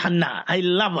little Hannah. I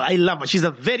love her. I love her. She's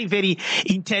a very, very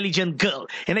intelligent girl.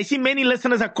 And I see many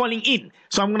listeners are calling in.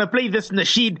 So I'm going to play this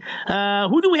nasheed.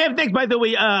 Who do we have next, by the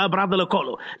way, Brother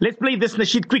Lokolo? Let's play this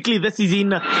nasheed quickly. This is in,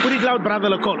 put it loud, Brother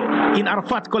Lokolo, in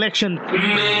Arafat Collection,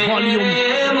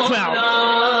 Volume 12.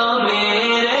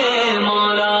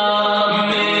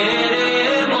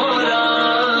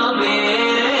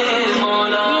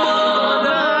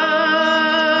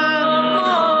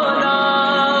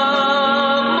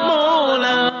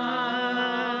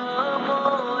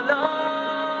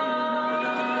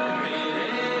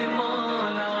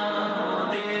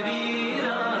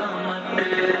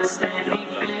 से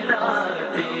निकला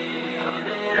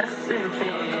तेरे रास्ते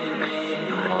में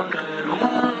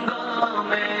करूँगा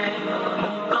मैं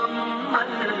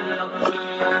मुकम्मल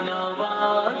अपना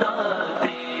वादा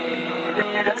तेरे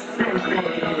रास्ते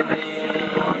में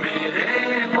मेरे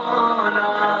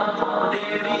मौला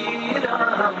तेरी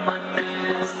रहमत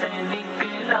से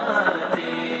निकला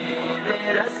तेरे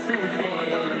रास्ते में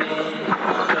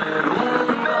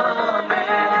करूँगा मैं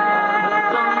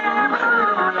मुकम्मल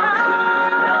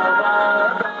अपना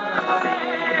वादा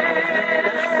तेरे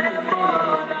रास्ते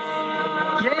में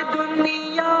ये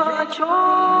दुनिया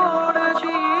छोड़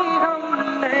दी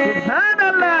हमने सुभान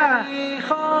अल्लाह,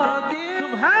 खातिर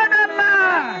सुभान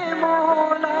अल्लाह।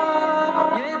 मौला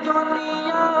ये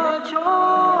दुनिया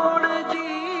छोड़ दी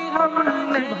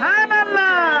हमने सुभान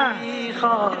अल्लाह।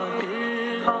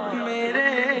 खातिर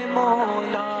मेरे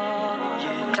मौला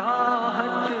ये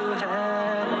चाहत है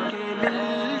कि मिल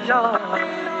जाए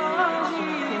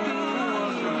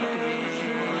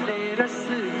तेरे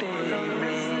रास्ते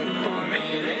में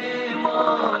मेरे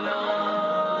मौला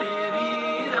तेरी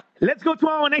Let's go to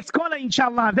our next caller,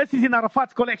 inshallah. This is in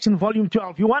Arafat's collection, volume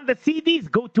 12. You want the CDs?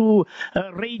 Go to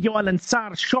Radio Al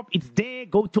Ansar shop. It's there.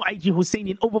 Go to IG Hussein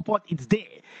in Overport. It's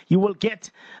there. You will get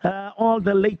all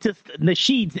the latest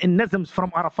nasheeds and nazms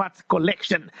from Arafat's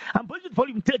collection. I'm busy with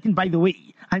volume 13, by the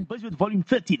way. I'm busy with volume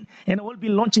 13. And I will be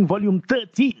launching volume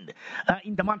 13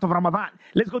 in the month of Ramadan.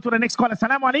 Let's go to the next caller.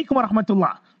 Assalamu alaikum wa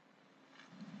rahmatullah.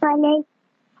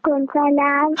 Walaikum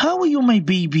salam. How are you, my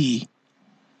baby?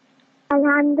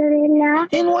 Alhamdulillah.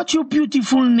 And what's your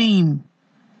beautiful name?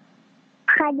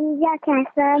 Khadija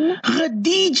Kasam.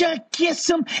 Khadija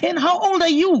Kesam. And how old are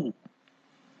you?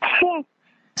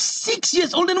 6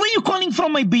 years old. And where are you calling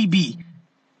from, my baby?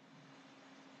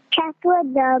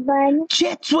 Chatsworth, Durban.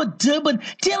 Chatsworth, Durban.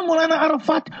 Tell Maulana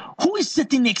Arafat, who is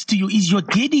sitting next to you? Is your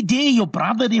daddy there, your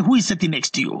brother there? Who is sitting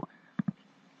next to you?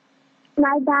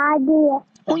 My daddy.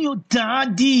 Oh, your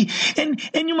daddy. And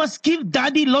you must give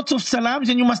daddy lots of salams,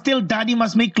 and you must tell daddy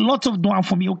must make lots of dua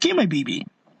for me. Okay, my baby?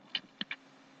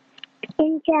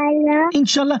 Inshallah.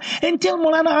 Inshallah. And tell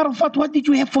Maulana Arafat, what did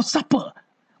you have for supper?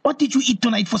 What did you eat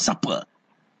tonight for supper?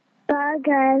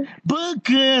 Burgers.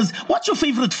 Burgers. What's your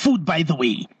favorite food, by the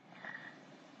way?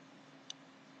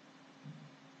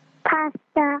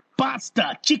 Pasta.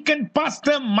 Pasta. Chicken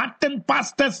pasta, mutton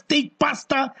pasta, steak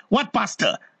pasta. What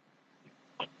pasta?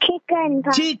 Chicken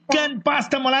pasta. Chicken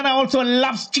pasta. Maulana also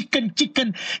loves chicken.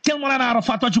 Tell Maulana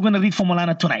Arafat what you're going to read for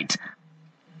Maulana tonight.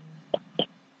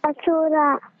 A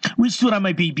surah. Which surah,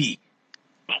 my baby?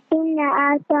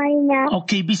 Inna a'tayna.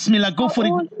 Okay, bismillah. Go for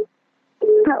it.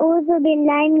 أعوذ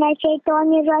بالله من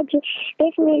الشيطان الرجيم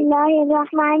بسم الله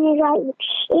الرحمن الرحيم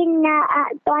إنا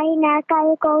أعطيناك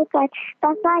الكوثر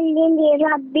فصل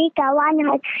لربك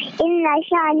وانحر إن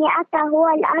شانئك هو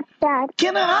الأبتر.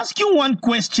 Can I ask you one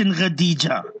question,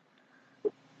 Khadija?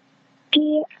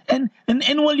 And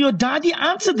will your daddy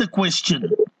answer the question?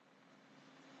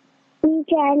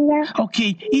 Inshallah.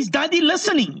 Okay, is daddy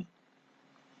listening?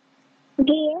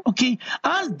 Yeah. Okay,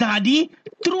 ask daddy,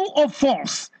 true or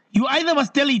false? You either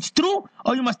must tell it's true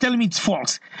or you must tell me it's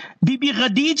false. Bibi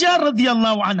Khadija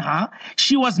radiallahu anha,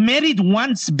 she was married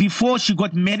once before she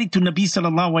got married to Nabi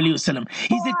sallallahu alayhi wasallam.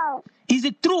 Is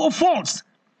it true or false?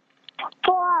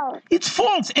 False. It's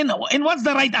false. And what's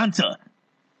the right answer?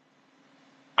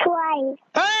 Twice.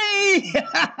 Hey!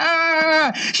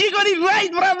 She got it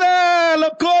right, brother!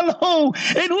 Lokolo!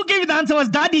 And who gave you the answer was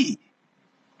daddy?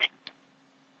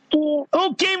 Yeah.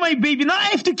 Okay, my baby. Now I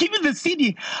have to give you the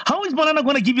CD. How is Maulana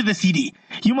going to give you the CD?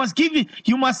 You must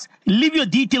leave your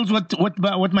details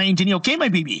with my engineer. Okay, my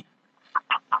baby?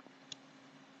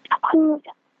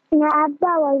 My Abba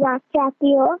will WhatsApp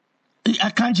you. I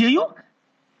can't hear you.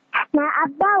 My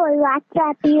Abba will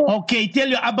WhatsApp you. Okay, tell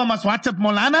your Abba must WhatsApp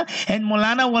Maulana, and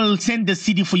Maulana will send the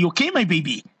CD for you. Okay, my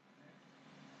baby?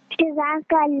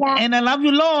 Jazakallah. And I love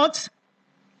you lots.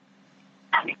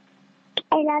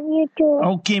 I love you too.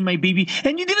 Okay, my baby.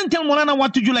 And you didn't tell Maulana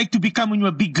what would you like to become when you were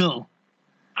a big girl?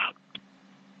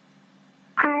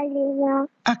 Alima.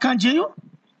 I can't hear you.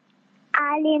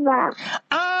 Alima.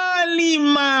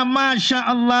 Alima,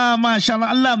 mashallah, mashallah.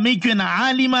 Allah make you an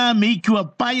alima, make you a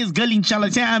pious girl, inshallah.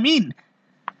 Say Ameen.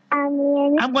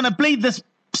 Ameen. I'm going to play this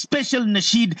special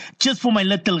nasheed just for my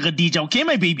little Khadija. Okay,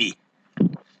 my baby?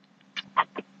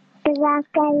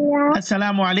 Jazakallah.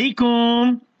 Assalamu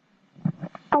alaikum.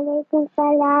 Alaikum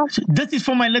salam. This is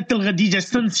for my little Khadija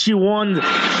since she won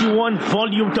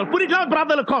volume 12. Put it loud,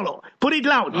 brother Lokolo. Put it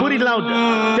loud.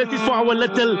 This is for our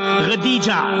little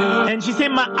Khadija. And she said,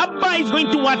 my Abba is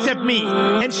going to WhatsApp me.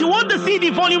 And she won the CD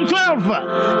volume 12.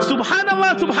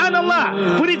 Subhanallah,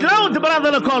 subhanallah. Put it loud,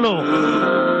 brother Lokolo.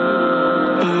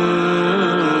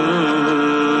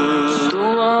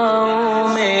 दुआओं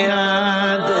में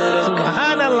याद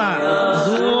सुभान अल्लाह,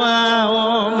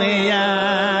 दुआओं में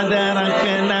याद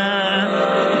रखना,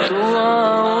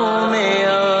 दुआओं में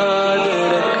याद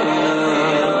रखना,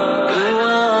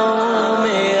 दुआओं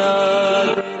में याद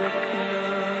रखना,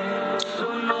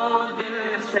 सुनो दिल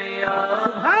से याद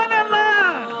सुभान अल्लाह।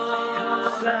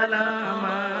 सलाम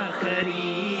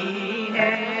आखरी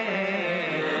है,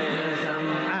 नज़म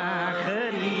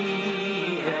आखरी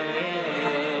है,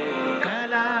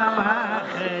 कलाम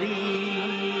आखरी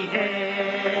है।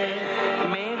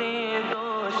 मेरे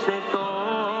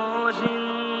दोस्तों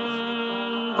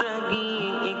जिंदगी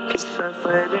एक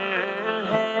सफर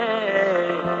है,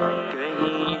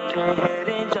 कहीं ठहर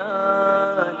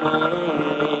जाने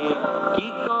की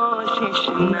कोशिश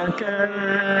न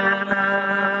करना,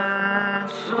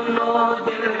 सुनो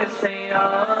दिल से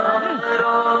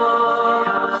यारो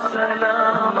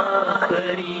सलाम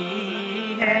आखरी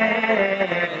है,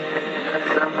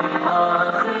 कसम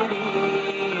आखरी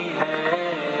है,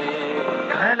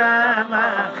 कलाम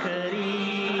आखरी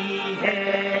है।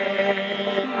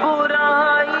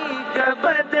 बुराई का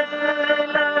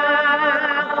बदला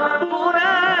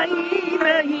बुराई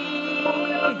नहीं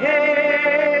है,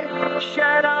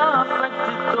 शराफत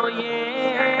तो ये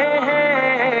है,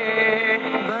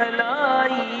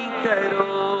 भलाई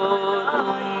करो तुम।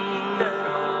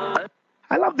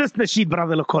 I love this nasheed,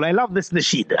 brother Lokol. I love this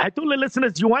nasheed. I told the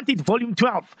listeners you want it volume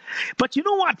 12. But you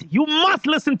know what? You must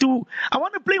listen to, I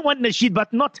want to play one nasheed,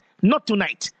 but not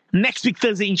tonight. Next week,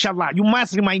 Thursday, inshallah. You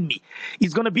must remind me.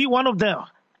 It's going to be one of the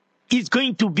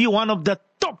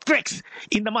top tracks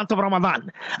in the month of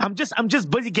Ramadan. I'm just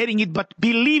busy getting it, but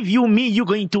believe you me, you're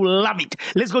going to love it.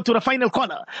 Let's go to the final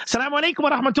caller. Assalamu alaikum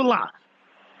wa rahmatullah.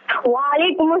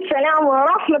 وعليكم السلام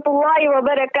ورحمة الله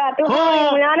وبركاته. Oh,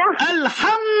 Maulana.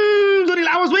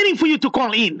 Alhamdulillah. I was waiting for you to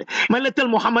call in. My little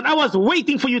Muhammad, I was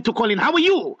waiting for you to call in. How are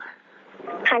you?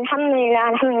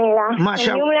 Alhamdulillah, alhamdulillah.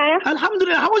 MashaAllah.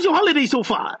 Alhamdulillah. How was your holiday so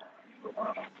far?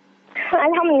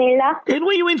 Alhamdulillah. And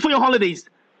where you went for your holidays?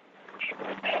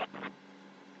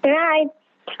 I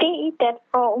stayed at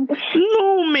home.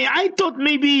 No, man. I thought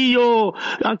maybe your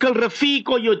Uncle Rafiq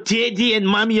or your daddy and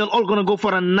mommy are all going to go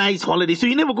for a nice holiday. So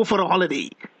you never go for a holiday?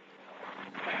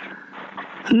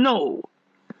 No.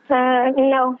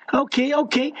 No. Okay.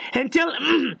 And tell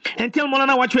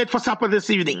Maulana what you had for supper this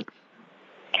evening.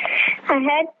 I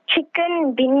had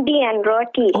chicken, bindi, and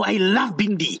roti. Oh, I love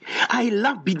bindi.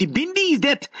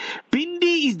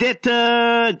 Bindi is that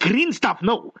green stuff.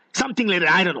 No, something like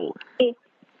that. I don't know.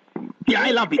 Yeah,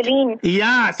 I love it. Green.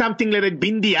 Yeah, something like that.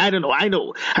 Bindi. I don't know. I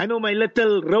know my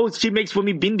little Rose, she makes for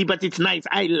me bindi, but it's nice.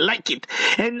 I like it.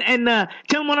 And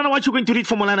tell Maulana what you're going to read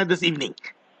for Maulana this evening.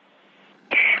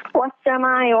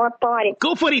 والسماء والطارق.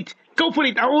 Go for it.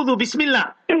 أعوذ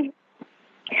Bismillah.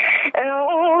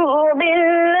 أعوذ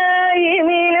بالله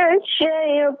من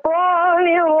الشيطان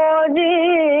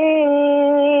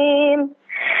الرجيم.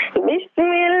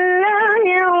 بسم الله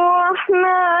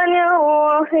الرحمن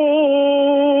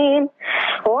الرحيم.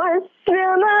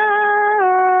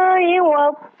 والسماء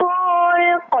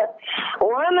والطارق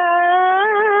وما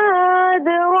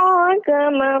أدراك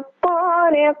ما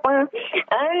الطارق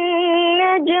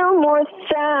النجم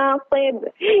الثاقب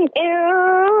إن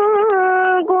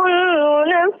كل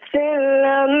نفس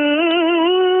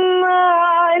لما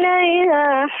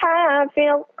عليها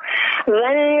حافظ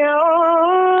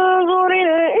فلينظر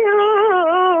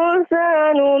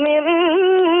الإنسان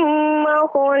مما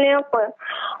خلق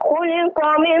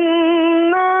من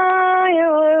ماء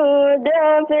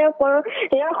دافق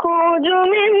يخرج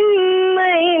من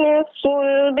بين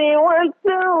الصلب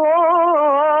والترائب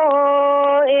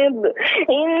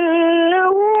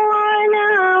إنه على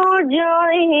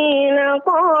رجعه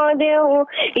لقادر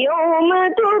يوم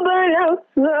تبلى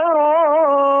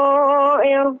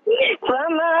السرائر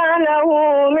فما له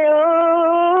من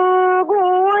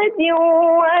قوة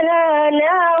ولا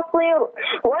ناصر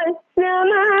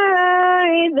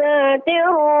والسماء ذات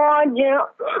الرجع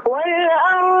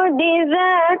والأرض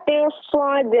ذات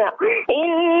الصدع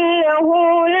إنه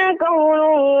لقول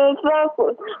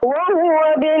فصل وهو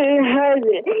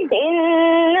بالهزل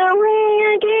إنهم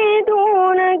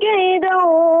يكيدون كيدا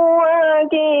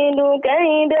وأكيد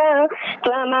كيدا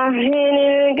فمهل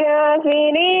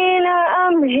الكافرين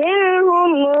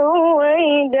أمهلهم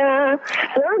رويدا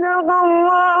صدق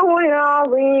الله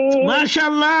العظيم.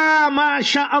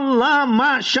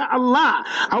 MashaAllah.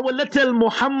 Our little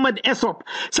Muhammad Esop.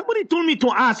 Somebody told me to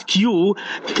ask you,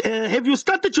 have you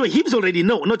started your hibs already?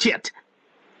 No, not yet.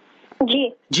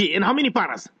 G. And how many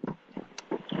paras?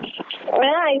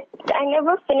 I I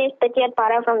never finished 30th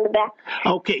para from the back.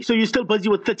 Okay, so you're still busy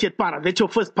with 30th para. That's your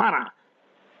first para.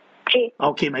 Ji.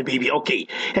 Okay, my baby, okay.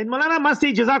 And Maulana must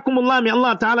say, Jazakumullah, may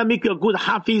Allah Ta'ala make you a good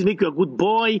hafiz, make you a good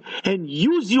boy, and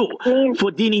use you Ameen.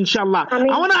 for deen, inshallah. Ameen.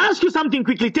 I want to ask you something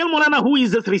quickly. Tell Maulana who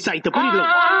is this reciter. Put it low.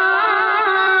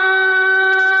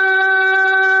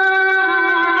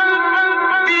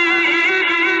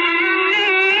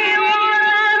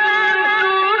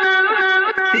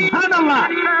 Subhanallah.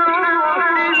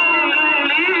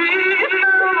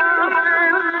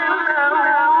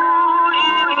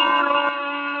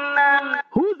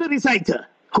 Who's the reciter?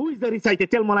 Who is the reciter?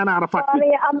 Tell Maulana Arafat.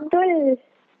 Sorry, Abdul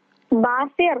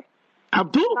Basir.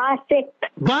 Abdul? Basit.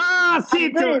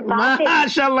 Basit. Abdul Basit.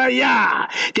 MashaAllah, yeah.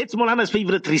 That's Maulana's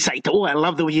favorite reciter. Oh, I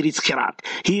love the way he reads Qiraat.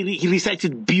 He recites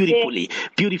it beautifully.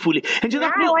 Beautifully. And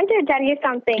Now I want to tell you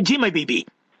something. Ji, my baby.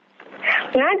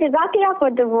 Now, Jazakallah for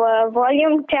the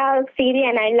volume 12 CD,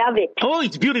 and I love it. Oh,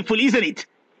 it's beautiful, isn't it?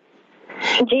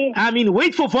 Ji. I mean,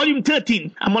 wait for volume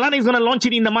 13. Maulana is going to launch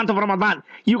it in the month of Ramadan.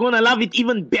 You're going to love it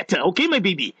even better. Okay, my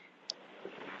baby?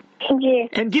 Ji.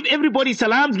 And give everybody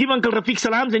salams. Give Uncle Rafiq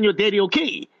salams and your daddy,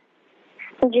 okay?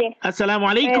 Ji. Assalamu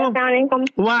alaikum. Assalamualaikum.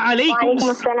 Wa alaikum.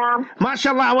 Assalam.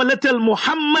 MashaAllah, our little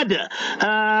Muhammad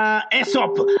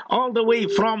Aesop, all the way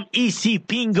from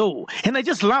Isipingo. And I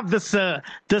just love this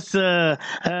reciter,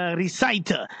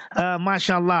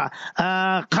 MashaAllah,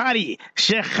 Qari,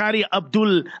 Sheikh Qari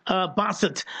Abdul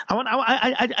Basit.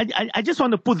 I just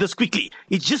want to put this quickly.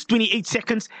 It's just 28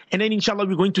 seconds, and then inshallah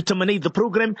we're going to terminate the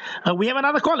program. We have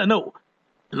another caller? No.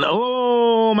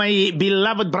 Oh, my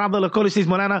beloved brother Lakolo says,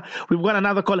 Maulana, we've got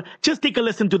another caller. Just take a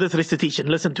listen to this recitation.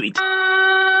 Listen to it.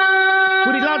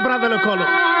 Put it loud, brother Lakolo.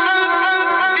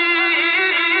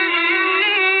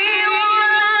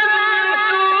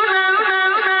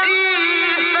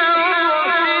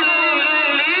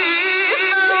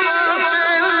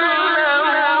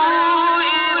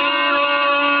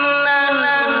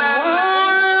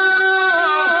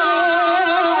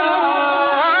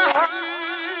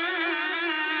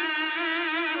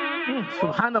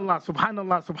 Subhanallah,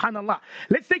 subhanallah, subhanallah.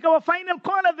 Let's take our final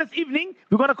caller this evening.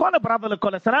 We're going to call a brother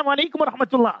caller. Assalamu alaikum wa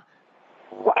rahmatullah.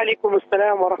 Wa alaikum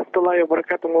assalam wa rahmatullahi wa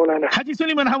barakatuh, Maulana. Haji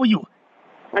Suleiman, how are you?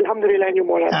 Alhamdulillah, you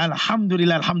Maulana.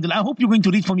 Alhamdulillah, alhamdulillah. I hope you're going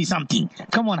to read for me something.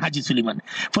 Come on, Haji Suleiman.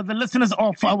 For the listeners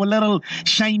of our little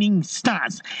shining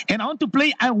stars. And I want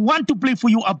to play for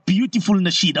you a beautiful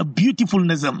nasheed, a beautiful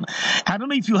nazm. I don't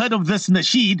know if you heard of this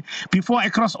nasheed before I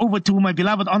cross over to my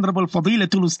beloved Honorable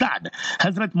Fadilatul Ustad,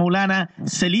 Hazrat Maulana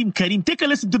Salim Karim. Take a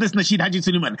listen to this nasheed, Haji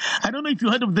Suleiman. I don't know if you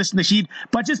heard of this nasheed,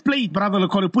 but just play it, brother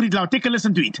Lakoro. Put it loud. Take a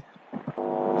listen to it.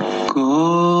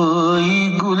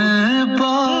 कोई गुल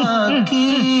बाकी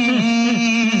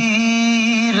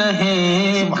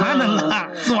रहेगा,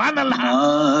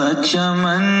 Subhanallah.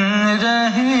 चमन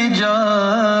रह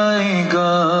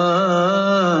जाएगा,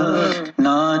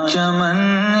 ना चमन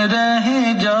रह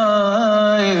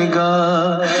जाएगा,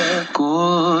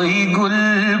 कोई गुल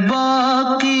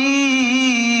बाकी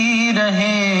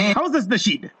रहे. How's this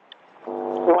nasheed?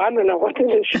 Subhanallah, what is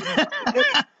this?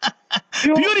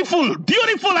 Beautiful,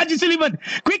 beautiful, Haji Suleiman.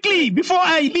 Quickly, before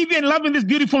I leave you and love in this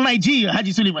beautiful Nigeria,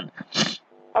 Haji Suleiman.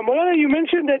 Maulana, you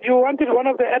mentioned that you wanted one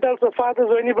of the adults or fathers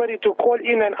or anybody to call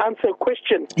in and answer a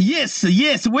question. Yes.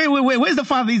 Wait. Where's the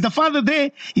father? Is the father there?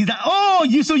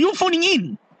 So you're phoning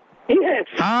in? Yes.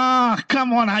 Ah,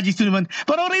 come on, Haji Suleiman.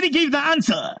 But I already gave the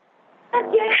answer.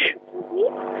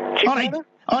 All right.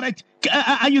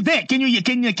 Are you there? Can you hear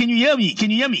me?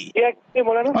 Can you hear me? Yeah,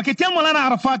 Maulana. Okay, tell Maulana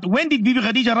Arafat, when did Bibi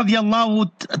Khadija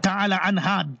radiallahu ta'ala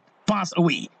anha pass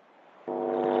away?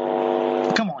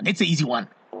 Come on, it's an easy one.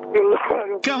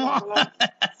 Come on.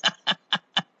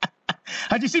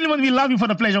 Haji Suleiman, we love you for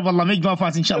the pleasure of Allah. Make dua for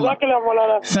us, inshallah.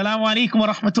 Assalamu alaikum wa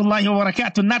rahmatullahi wa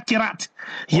barakatuh. Not Kirat.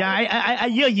 Yeah, I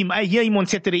hear him. I hear him on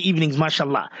Saturday evenings,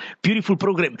 mashallah. Beautiful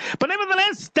program. But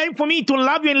nevertheless, time for me to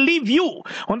love you and leave you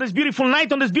on this beautiful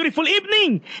night, on this beautiful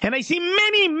evening. And I see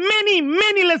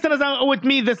many listeners are with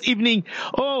me this evening.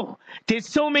 Oh, there's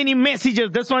so many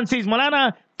messages. This one says,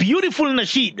 Maulana, beautiful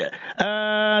nasheed.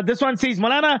 This one says,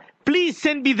 Maulana, please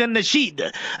send me the nasheed.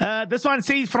 This one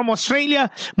says from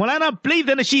Australia, Maulana, play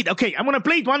the nasheed. Okay, I'm going to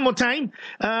play it one more time.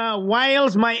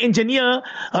 Whilst my engineer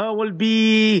will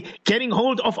be getting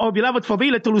hold of our beloved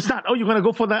Fadilatul Ustad. Oh, you're going to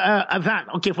go for the adhan.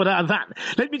 Okay, for the adhan.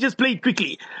 Let me just play it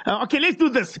quickly. Okay, let's do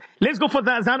this. Let's go for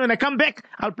the adhan. When I come back,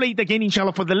 I'll play it again,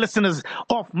 inshallah, for the listeners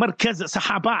of Markaz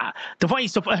Sahaba, the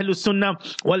voice of Ahlul Sunnah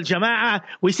wal Jama'ah.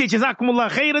 We say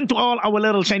Jazakumullah khairan to all our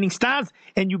little shining stars,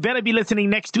 and you better be listening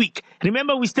next week.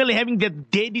 Remember, we're still having the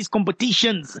daddies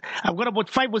competitions. I've got about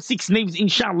 5 or 6 names,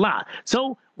 inshallah.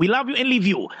 So we love you and leave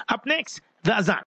you. Up next, the azan.